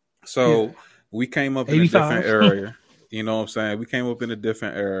 So we came up in 85. a different area. You know what I'm saying? We came up in a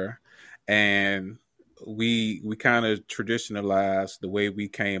different era, and we kind of traditionalized the way we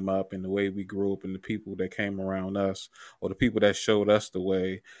came up and the way we grew up and the people that came around us or the people that showed us the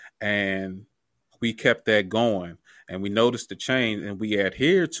way, and we kept that going. And we noticed the change and we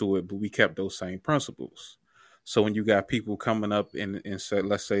adhered to it, but we kept those same principles. So when you got people coming up in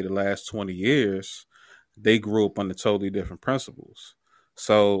let's say the last 20 years, they grew up under totally different principles.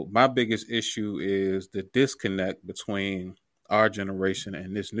 So my biggest issue is the disconnect between our generation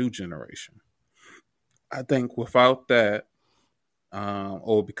and this new generation. I think without that,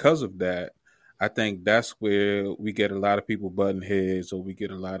 or because of that, I think that's where we get a lot of people butting heads, or we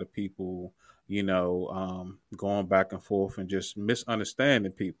get a lot of people, going back and forth and just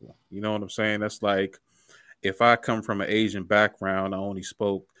misunderstanding people. You know what I'm saying? That's like, if I come from an Asian background, I only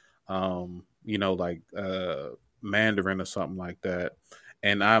spoke, Mandarin or something like that,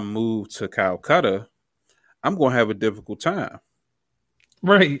 and I moved to Calcutta, I'm going to have a difficult time.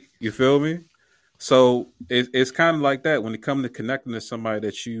 Right. You feel me? So it's kind of like that when it comes to connecting to somebody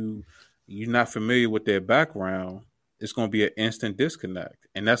that you're not familiar with their background. It's going to be an instant disconnect.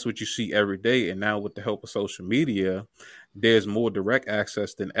 And that's what you see every day. And now with the help of social media, there's more direct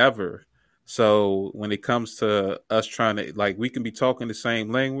access than ever. So when it comes to us trying to, like, we can be talking the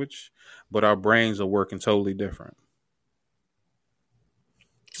same language, but our brains are working totally different.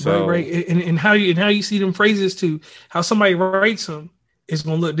 So, right. And how you see them phrases too, how somebody writes them is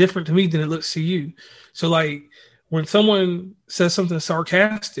going to look different to me than it looks to you. So like when someone says something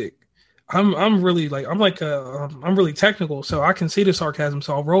sarcastic, I'm really technical, so I can see the sarcasm,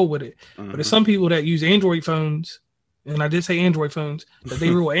 so I'll roll with it. Mm-hmm. But there's some people that use Android phones, and I did say Android phones, that they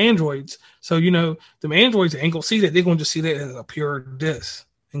rule Androids. So, them Androids ain't going to see that. They're going to just see that as a pure diss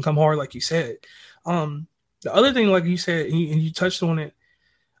and come hard, like you said. The other thing, like you said, and you touched on it,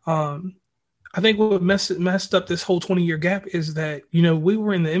 I think what messed up this whole 20-year gap is that, we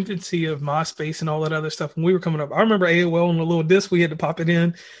were in the infancy of MySpace and all that other stuff when we were coming up. I remember AOL and the little disc, we had to pop it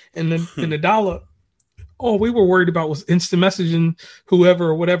in, and then in the dial up, all we were worried about was instant messaging, whoever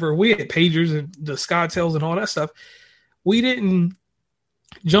or whatever. We had pagers and the SkyTels and all that stuff. We didn't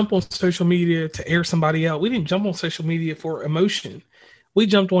jump on social media to air somebody out. We didn't jump on social media for emotion. We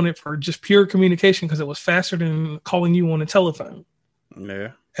jumped on it for just pure communication because it was faster than calling you on a telephone.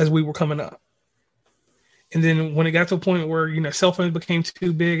 Yeah. As we were coming up. And then when it got to a point where, cell phones became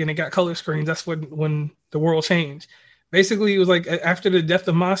too big and it got color screens, that's when the world changed. Basically, it was like after the death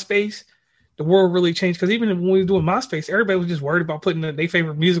of MySpace, the world really changed. Because even when we were doing MySpace, everybody was just worried about putting their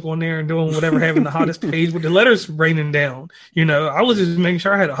favorite music on there and doing whatever, having the hottest page with the letters raining down. I was just making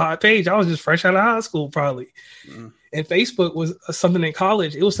sure I had a hot page. I was just fresh out of high school, probably. Mm. And Facebook was something in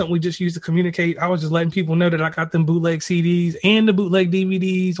college. It was something we just used to communicate. I was just letting people know that I got them bootleg CDs and the bootleg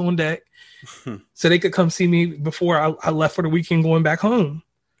DVDs on deck so they could come see me before I left for the weekend going back home,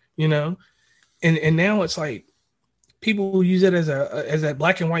 And now it's like people use it as a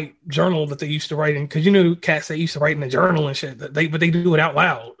black and white journal that they used to write in. Because, cats that used to write in a journal and shit, but they do it out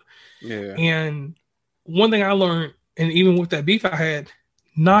loud. Yeah. And one thing I learned, and even with that beef I had,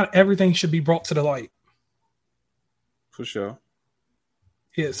 not everything should be brought to the light. For sure.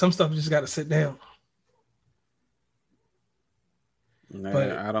 Yeah, some stuff just got to sit down. Man,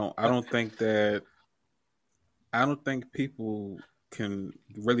 but I don't think people can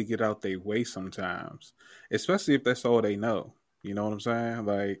really get out their way sometimes, especially if that's all they know. You know what I'm saying?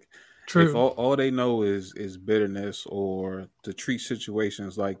 Like, if True. all they know is bitterness or to treat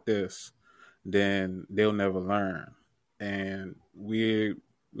situations like this, then they'll never learn. And we're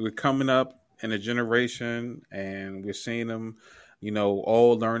coming up in a generation, and we're seeing them,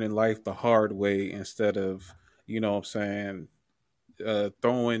 all learning life the hard way instead of, what I'm saying,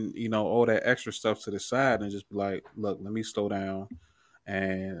 throwing, all that extra stuff to the side and just be like, look, let me slow down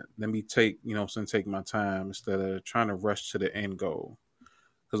and let me take, take my time instead of trying to rush to the end goal.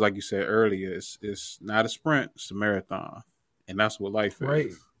 Because, like you said earlier, it's not a sprint; it's a marathon, and that's what life Right.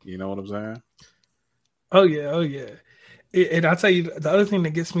 is. You know what I'm saying? Oh yeah, oh yeah. And I'll tell you, the other thing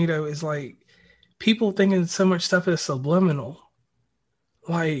that gets me though is like people thinking so much stuff is subliminal.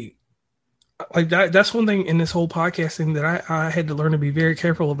 Like that's one thing in this whole podcasting that I had to learn to be very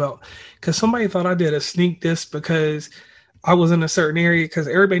careful about. Because somebody thought I did a sneak diss because I was in a certain area. Because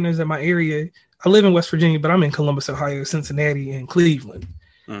everybody knows that my area, I live in West Virginia, but I'm in Columbus, Ohio, Cincinnati, and Cleveland.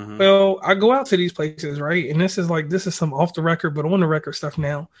 Mm-hmm. Well, I go out to these places, right? And this is some off the record, but on the record stuff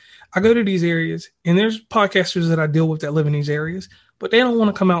now. I go to these areas, and there's podcasters that I deal with that live in these areas, but they don't want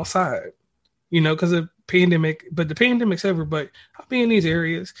to come outside, because of pandemic. But the pandemic's over. But I'll be in these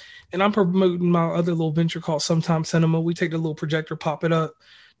areas, and I'm promoting my other little venture called Sometime Cinema. We take the little projector, pop it up,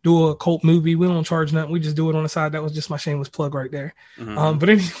 do a cult movie. We don't charge nothing. We just do it on the side. That was just my shameless plug right there. Mm-hmm. But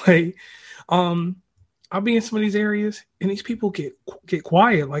anyway, I'll be in some of these areas, and these people get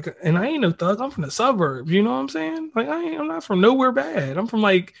quiet. Like, and I ain't no thug. I'm from the suburbs. You know what I'm saying? Like, I'm not from nowhere bad. I'm from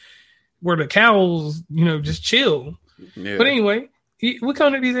like where the cows, just chill. Yeah. But anyway, we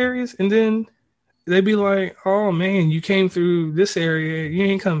come to these areas, and then they be like, "Oh man, you came through this area. You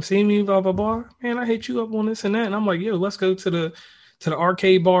ain't come see me, blah blah blah." Man, I hit you up on this and that, and I'm like, "Yo, let's go to the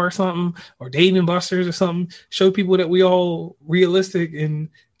arcade bar or something, or Dave and Buster's or something. Show people that we all realistic and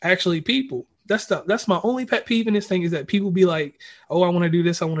actually people." That's my only pet peeve in this thing is that people be like, "Oh, I want to do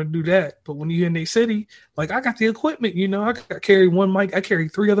this, I want to do that." But when you're in a city, like I got the equipment, I carry one mic, I carry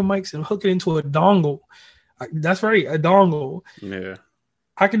 3 other mics and hook it into a dongle. That's right, a dongle. Yeah.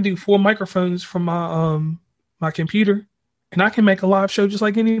 I can do 4 microphones from my computer, and I can make a live show just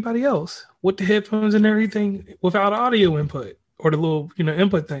like anybody else with the headphones and everything without audio input or the little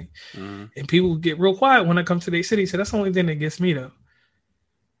input thing. Mm-hmm. And people get real quiet when I come to their city. So that's the only thing that gets me though.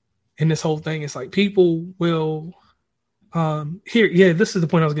 In this whole thing, it's like people will this is the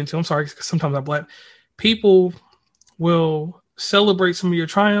point I was getting to. I'm sorry, because sometimes I blab. People will celebrate some of your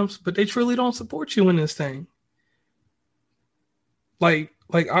triumphs, but they truly don't support you in this thing. Like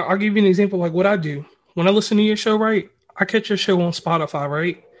I'll give you an example. Like what I do when I listen to your show, right? I catch your show on Spotify,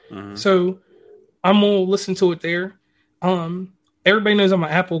 right? Mm-hmm. So I'm gonna listen to it there. Everybody knows I'm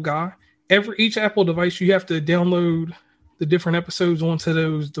an Apple guy. Each Apple device, you have to download the different episodes onto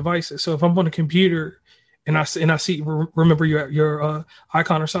those devices. So if I'm on a computer and I see remember your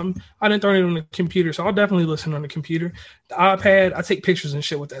icon or something, I didn't throw it on the computer, so I'll definitely listen on the computer. The iPad, I take pictures and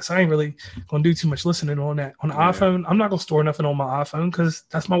shit with that, so I ain't really gonna do too much listening on that. On the iPhone, I'm not gonna store nothing on my iPhone because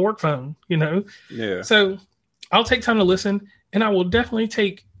that's my work phone, Yeah. So I'll take time to listen, and I will definitely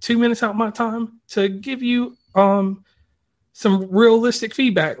take 2 minutes out of my time to give you some realistic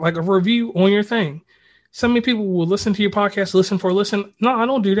feedback, like a review on your thing. So many people will listen to your podcast, listen for a listen. No, I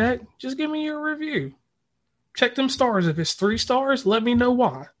don't do that. Just give me your review. Check them stars. If it's 3 stars, let me know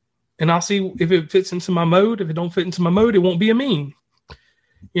why. And I'll see if it fits into my mode. If it don't fit into my mode, it won't be a meme.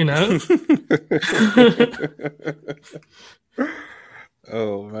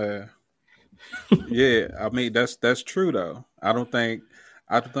 Oh man. Yeah, I mean that's true though. I don't think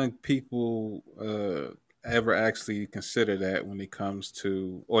people ever actually consider that when it comes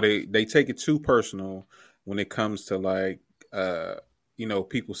to, or they take it too personal when it comes to like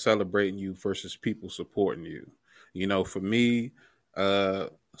people celebrating you versus people supporting you. For me,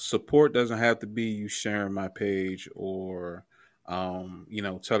 support doesn't have to be you sharing my page or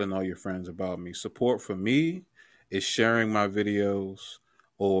telling all your friends about me. Support for me is sharing my videos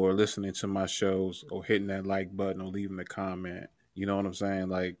or listening to my shows or hitting that like button or leaving a comment. You know what I'm saying?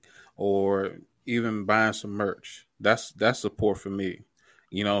 Like, or even buying some merch. That's support for me.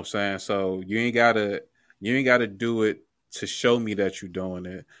 You know what I'm saying? So you ain't gotta do it to show me that you're doing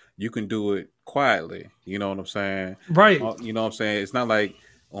it. You can do it quietly. You know what I'm saying? Right. You know what I'm saying? It's not like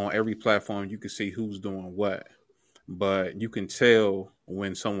on every platform you can see who's doing what, but you can tell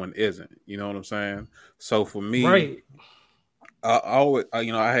when someone isn't. You know what I'm saying? So for me, right.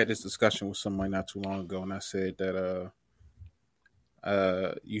 I had this discussion with somebody not too long ago, and I said that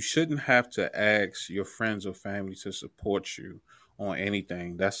you shouldn't have to ask your friends or family to support you on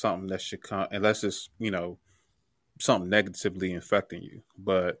anything. That's something that should come, unless it's, something negatively affecting you.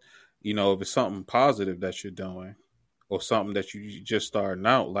 But, if it's something positive that you're doing, or something that you just starting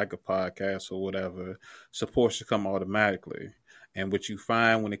out, like a podcast or whatever, support should come automatically. And what you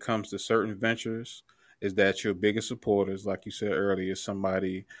find when it comes to certain ventures is that your biggest supporters, like you said earlier, is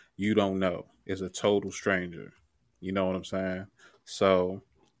somebody you don't know, is a total stranger. You know what I'm saying? So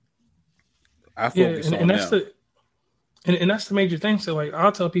I Yeah, focus and on that's them. and that's the major thing. So like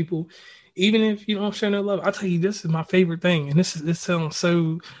I'll tell people, even if you don't share no love, I'll tell you this is my favorite thing. And this sounds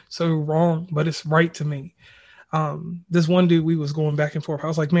so wrong, but it's right to me. This one dude, we was going back and forth. I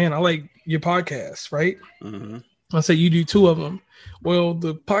was like, man, I like your podcast, right? Mm-hmm. I said you do two of them. Well,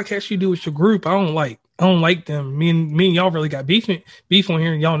 the podcast you do with your group, I don't like. I don't like them. Me and y'all really got beef on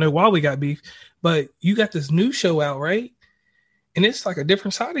here, and y'all know why we got beef. But you got this new show out, right? And it's like a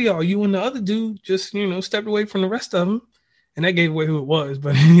different side of y'all. You and the other dude just, stepped away from the rest of them. And that gave away who it was.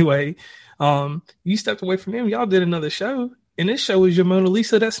 But anyway, you stepped away from them. Y'all did another show. And this show is your Mona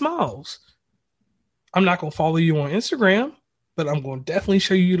Lisa that smiles. I'm not going to follow you on Instagram, but I'm going to definitely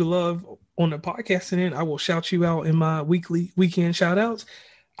show you the love on the podcast. And then I will shout you out in my weekend shout outs.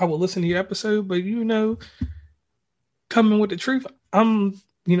 I will listen to your episode. But, coming with the truth, I'm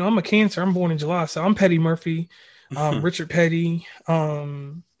a Cancer. I'm born in July. So I'm Petty Murphy. Richard Petty,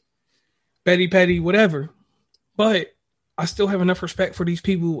 Betty Petty, whatever. But I still have enough respect for these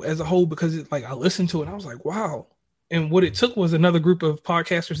people as a whole because it's like I listened to it and I was like, wow. And what it took was another group of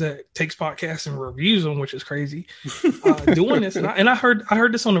podcasters that takes podcasts and reviews them, which is crazy, doing this. And I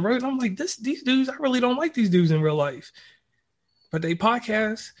heard this on the road and I'm like, these dudes, I really don't like these dudes in real life. But they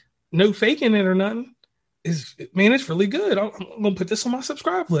podcast, no faking it or nothing. It's really good. I'm going to put this on my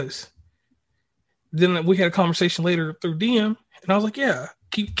subscribe list. Then we had a conversation later through DM, and I was like, "Yeah,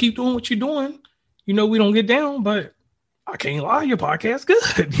 keep doing what you're doing. We don't get down, but I can't lie, your podcast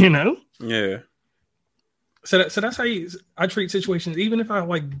good, Yeah. So that's how I treat situations, even if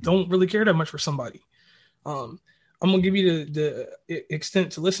I don't really care that much for somebody. I'm gonna give you the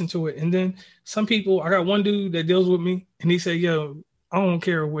extent to listen to it, and then some people. I got one dude that deals with me, and he said, "Yo, I don't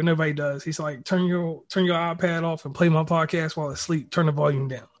care what nobody does." He's like, "Turn your iPad off and play my podcast while I sleep. Turn the volume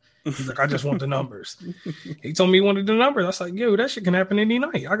down." He's like, I just want the numbers. He told me he wanted the numbers. I was like, yo, that shit can happen any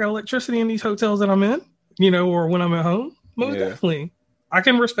night. I got electricity in these hotels that I'm in, or when I'm at home. Most definitely. I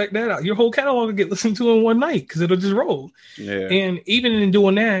can respect that. Your whole catalog will get listened to in one night because it'll just roll. Yeah. And even in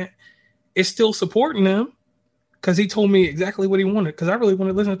doing that, it's still supporting them because he told me exactly what he wanted. Because I really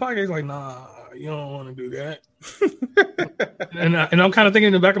wanted to listen to the podcast. He's like, nah, you don't want to do that. and I'm kind of thinking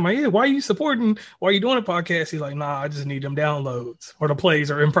in the back of my head, why are you supporting? Why are you doing a podcast? He's like, nah, I just need them downloads or the plays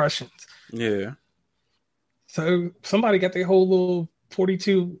or impressions. Yeah. So somebody got their whole little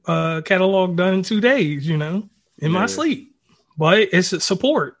 42 catalog done in 2 days, in my sleep. But it's a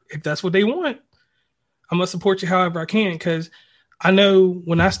support. If that's what they want, I'm going to support you however I can. Because I know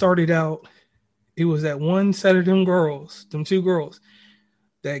when I started out, it was that one set of them two girls,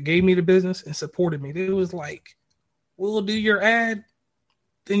 that gave me the business and supported me. It was like, we'll do your ad,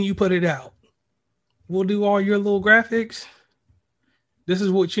 then you put it out. We'll do all your little graphics. This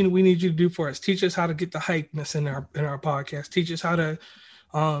is what we need you to do for us. Teach us how to get the hypeness in our podcast. Teach us how to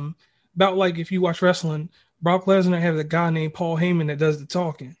about like if you watch wrestling, Brock Lesnar has a guy named Paul Heyman that does the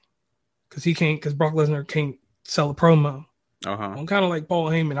talking because Brock Lesnar can't sell a promo. I'm kind of like Paul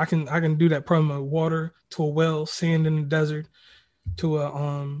Heyman. I can do that promo. Water to a well, sand in the desert to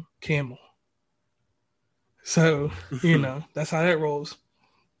a camel. So, that's how that rolls.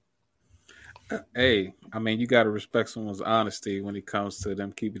 Hey, I mean, you got to respect someone's honesty when it comes to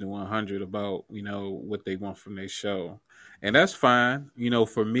them keeping it 100 about, what they want from their show. And that's fine.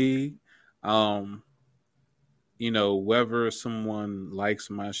 For me, whether someone likes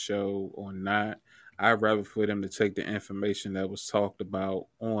my show or not, I'd rather for them to take the information that was talked about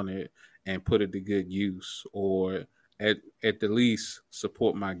on it and put it to good use, or at the least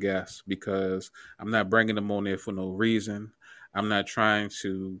support my guests, because I'm not bringing them on there for no reason. I'm not trying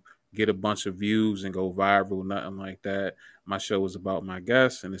to get a bunch of views and go viral, nothing like that. My show is about my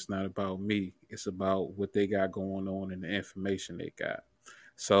guests and it's not about me. It's about what they got going on and the information they got.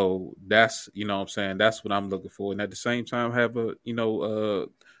 So that's, what I'm saying, that's what I'm looking for. And at the same time, have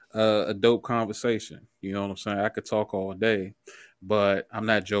a dope conversation. You know what I'm saying? I could talk all day, but I'm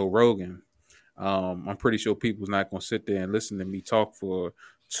not Joe Rogan. I'm pretty sure people's not going to sit there and listen to me talk for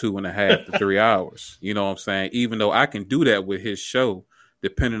 2.5 to 3 hours. You know what I'm saying? Even though I can do that with his show,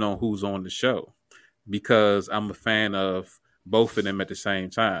 depending on who's on the show, because I'm a fan of both of them at the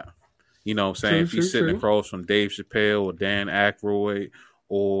same time. You know what I'm saying? If you're sitting across from Dave Chappelle or Dan Aykroyd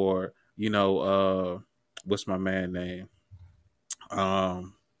or, what's my man name? I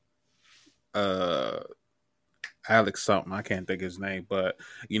Alex something. I can't think of his name, but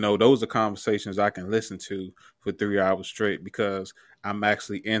those are conversations I can listen to for 3 hours straight because I'm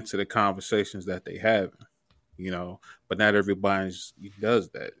actually into the conversations that they have. But not everybody does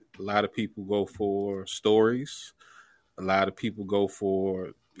that. A lot of people go for stories. A lot of people go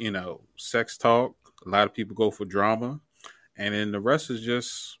for sex talk. A lot of people go for drama, and then the rest is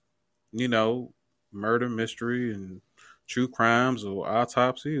just murder, mystery, and true crimes or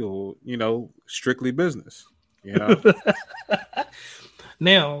autopsy or strictly business.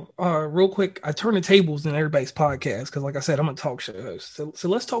 Now, real quick, I turn the tables in everybody's podcast because, like I said, I'm a talk show host. So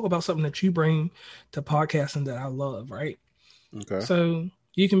let's talk about something that you bring to podcasting that I love, right? Okay. So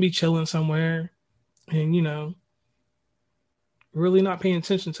you can be chilling somewhere and, really not paying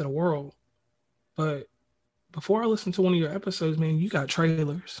attention to the world. But before I listen to one of your episodes, man, you got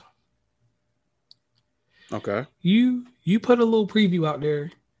trailers. Okay. You put a little preview out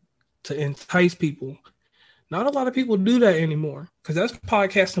there to entice people. Not a lot of people do that anymore because that's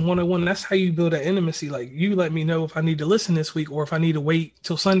podcasting 101. That's how you build that intimacy. Like, you let me know if I need to listen this week or if I need to wait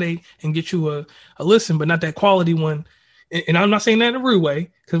till Sunday and get you a listen, but not that quality one. And I'm not saying that in a rude way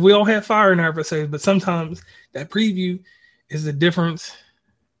because we all have fire in our episodes, but sometimes that preview is the difference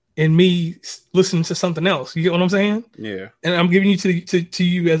in me listening to something else. You get what I'm saying? Yeah. And I'm giving you to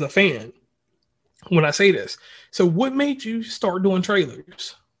you as a fan when I say this. So what made you start doing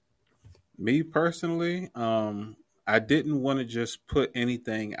trailers? Me personally, I didn't want to just put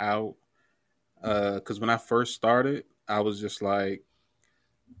anything out because when I first started, I was just like,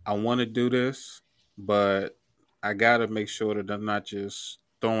 I want to do this, but I got to make sure that I'm not just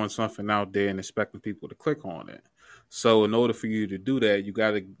throwing something out there and expecting people to click on it. So in order for you to do that, you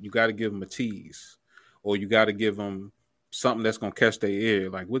gotta give them a tease, or you gotta give them something that's gonna catch their ear.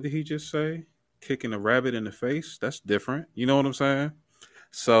 Like, what did he just say? Kicking a rabbit in the face? That's different. You know what I'm saying?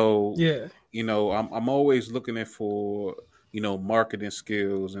 So Yeah. I'm always looking for marketing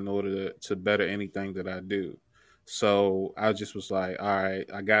skills in order to better anything that I do. So I just was like, all right,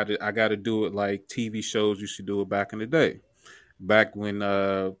 I got to do it like TV shows used to do it back in the day. Back when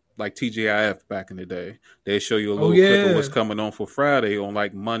like TGIF back in the day, they show you a little clip of what's coming on for Friday on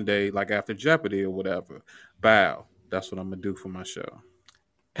like Monday, like after Jeopardy or whatever. Bow. That's what I'm gonna do for my show.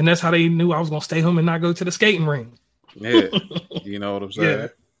 And that's how they knew I was gonna stay home and not go to the skating ring. Yeah, you know what I'm saying. Yeah.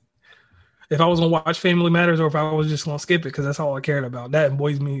 If I was gonna watch Family Matters or if I was just gonna skip it because that's all I cared about. That and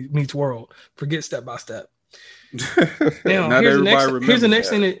Boys Meets World. Forget Step by Step. Now here's the next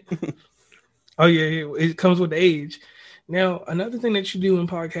thing that. Oh yeah, it comes with the age. Now, another thing that you do in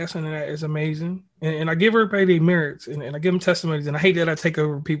podcasting and that is amazing. And I give everybody their merits and I give them testimonies. And I hate that I take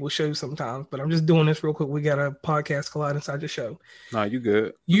over people's shows sometimes, but I'm just doing this real quick. We got a podcast collide inside the show. Nah, you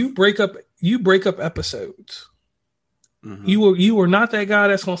good. You break up episodes. Mm-hmm. You are not that guy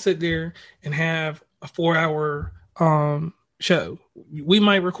that's gonna sit there and have a 4-hour show. We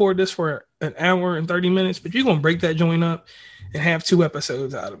might record this for an hour and 30 minutes, but you're gonna break that joint up and have 2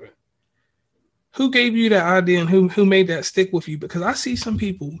 episodes out of it. Who gave you that idea and who made that stick with you? Because I see some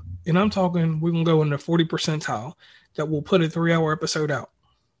people, and I'm talking, we're going to go in the 40 percentile, that will put a 3-hour episode out.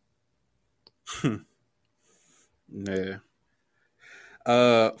 Yeah.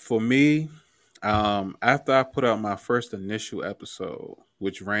 For me, after I put out my first initial episode,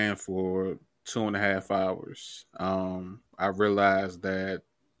 which ran for 2.5 hours, I realized that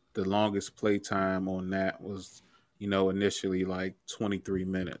the longest playtime on that was, initially like 23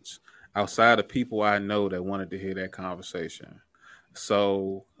 minutes. Outside of people I know that wanted to hear that conversation.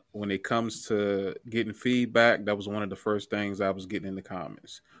 So when it comes to getting feedback, that was one of the first things I was getting in the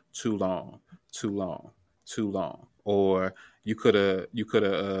comments. Too long. Or you could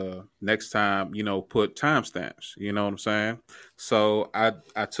have next time, put timestamps. You know what I'm saying? So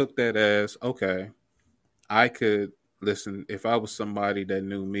I took that as, okay, I could listen. If I was somebody that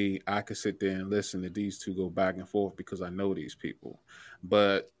knew me, I could sit there and listen to these two go back and forth because I know these people.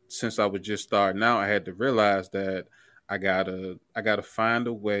 But since I was just starting out, I had to realize that I gotta find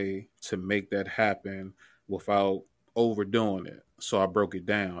a way to make that happen without overdoing it. So I broke it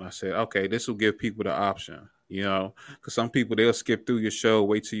down. I said, okay, this will give people the option, because some people, they'll skip through your show,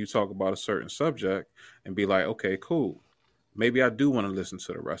 wait till you talk about a certain subject and be like, okay, cool. Maybe I do want to listen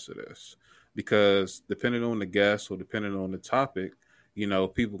to the rest of this, because depending on the guest or depending on the topic,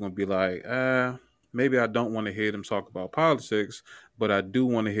 people going to be like, maybe I don't want to hear them talk about politics, but I do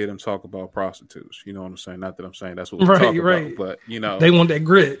want to hear them talk about prostitutes. You know what I'm saying? Not that I'm saying that's what we're talking about, but they want that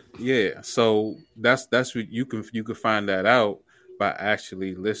grit. Yeah. So that's what you can find that out by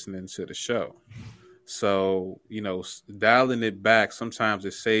actually listening to the show. So, dialing it back, sometimes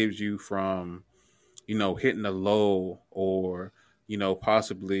it saves you from, hitting a low or,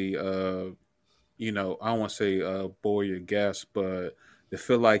 possibly, you know, I don't want to say bore your guests, but to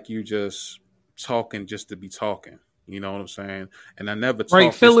feel like you just talking just to be talking. You know what I'm saying? And I never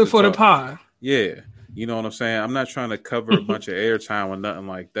Right, talk fill just it to for the talk. pie. Yeah. You know what I'm saying? I'm not trying to cover a bunch of airtime or nothing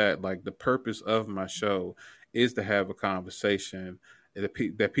like that. Like the purpose of my show is to have a conversation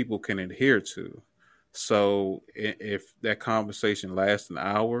that people can adhere to. So if that conversation lasts an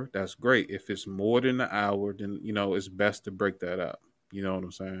hour, that's great. If it's more than an hour, then you know it's best to break that up. You know what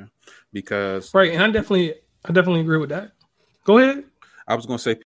I'm saying? Because Right, and I definitely agree with that. Go ahead. I was going to say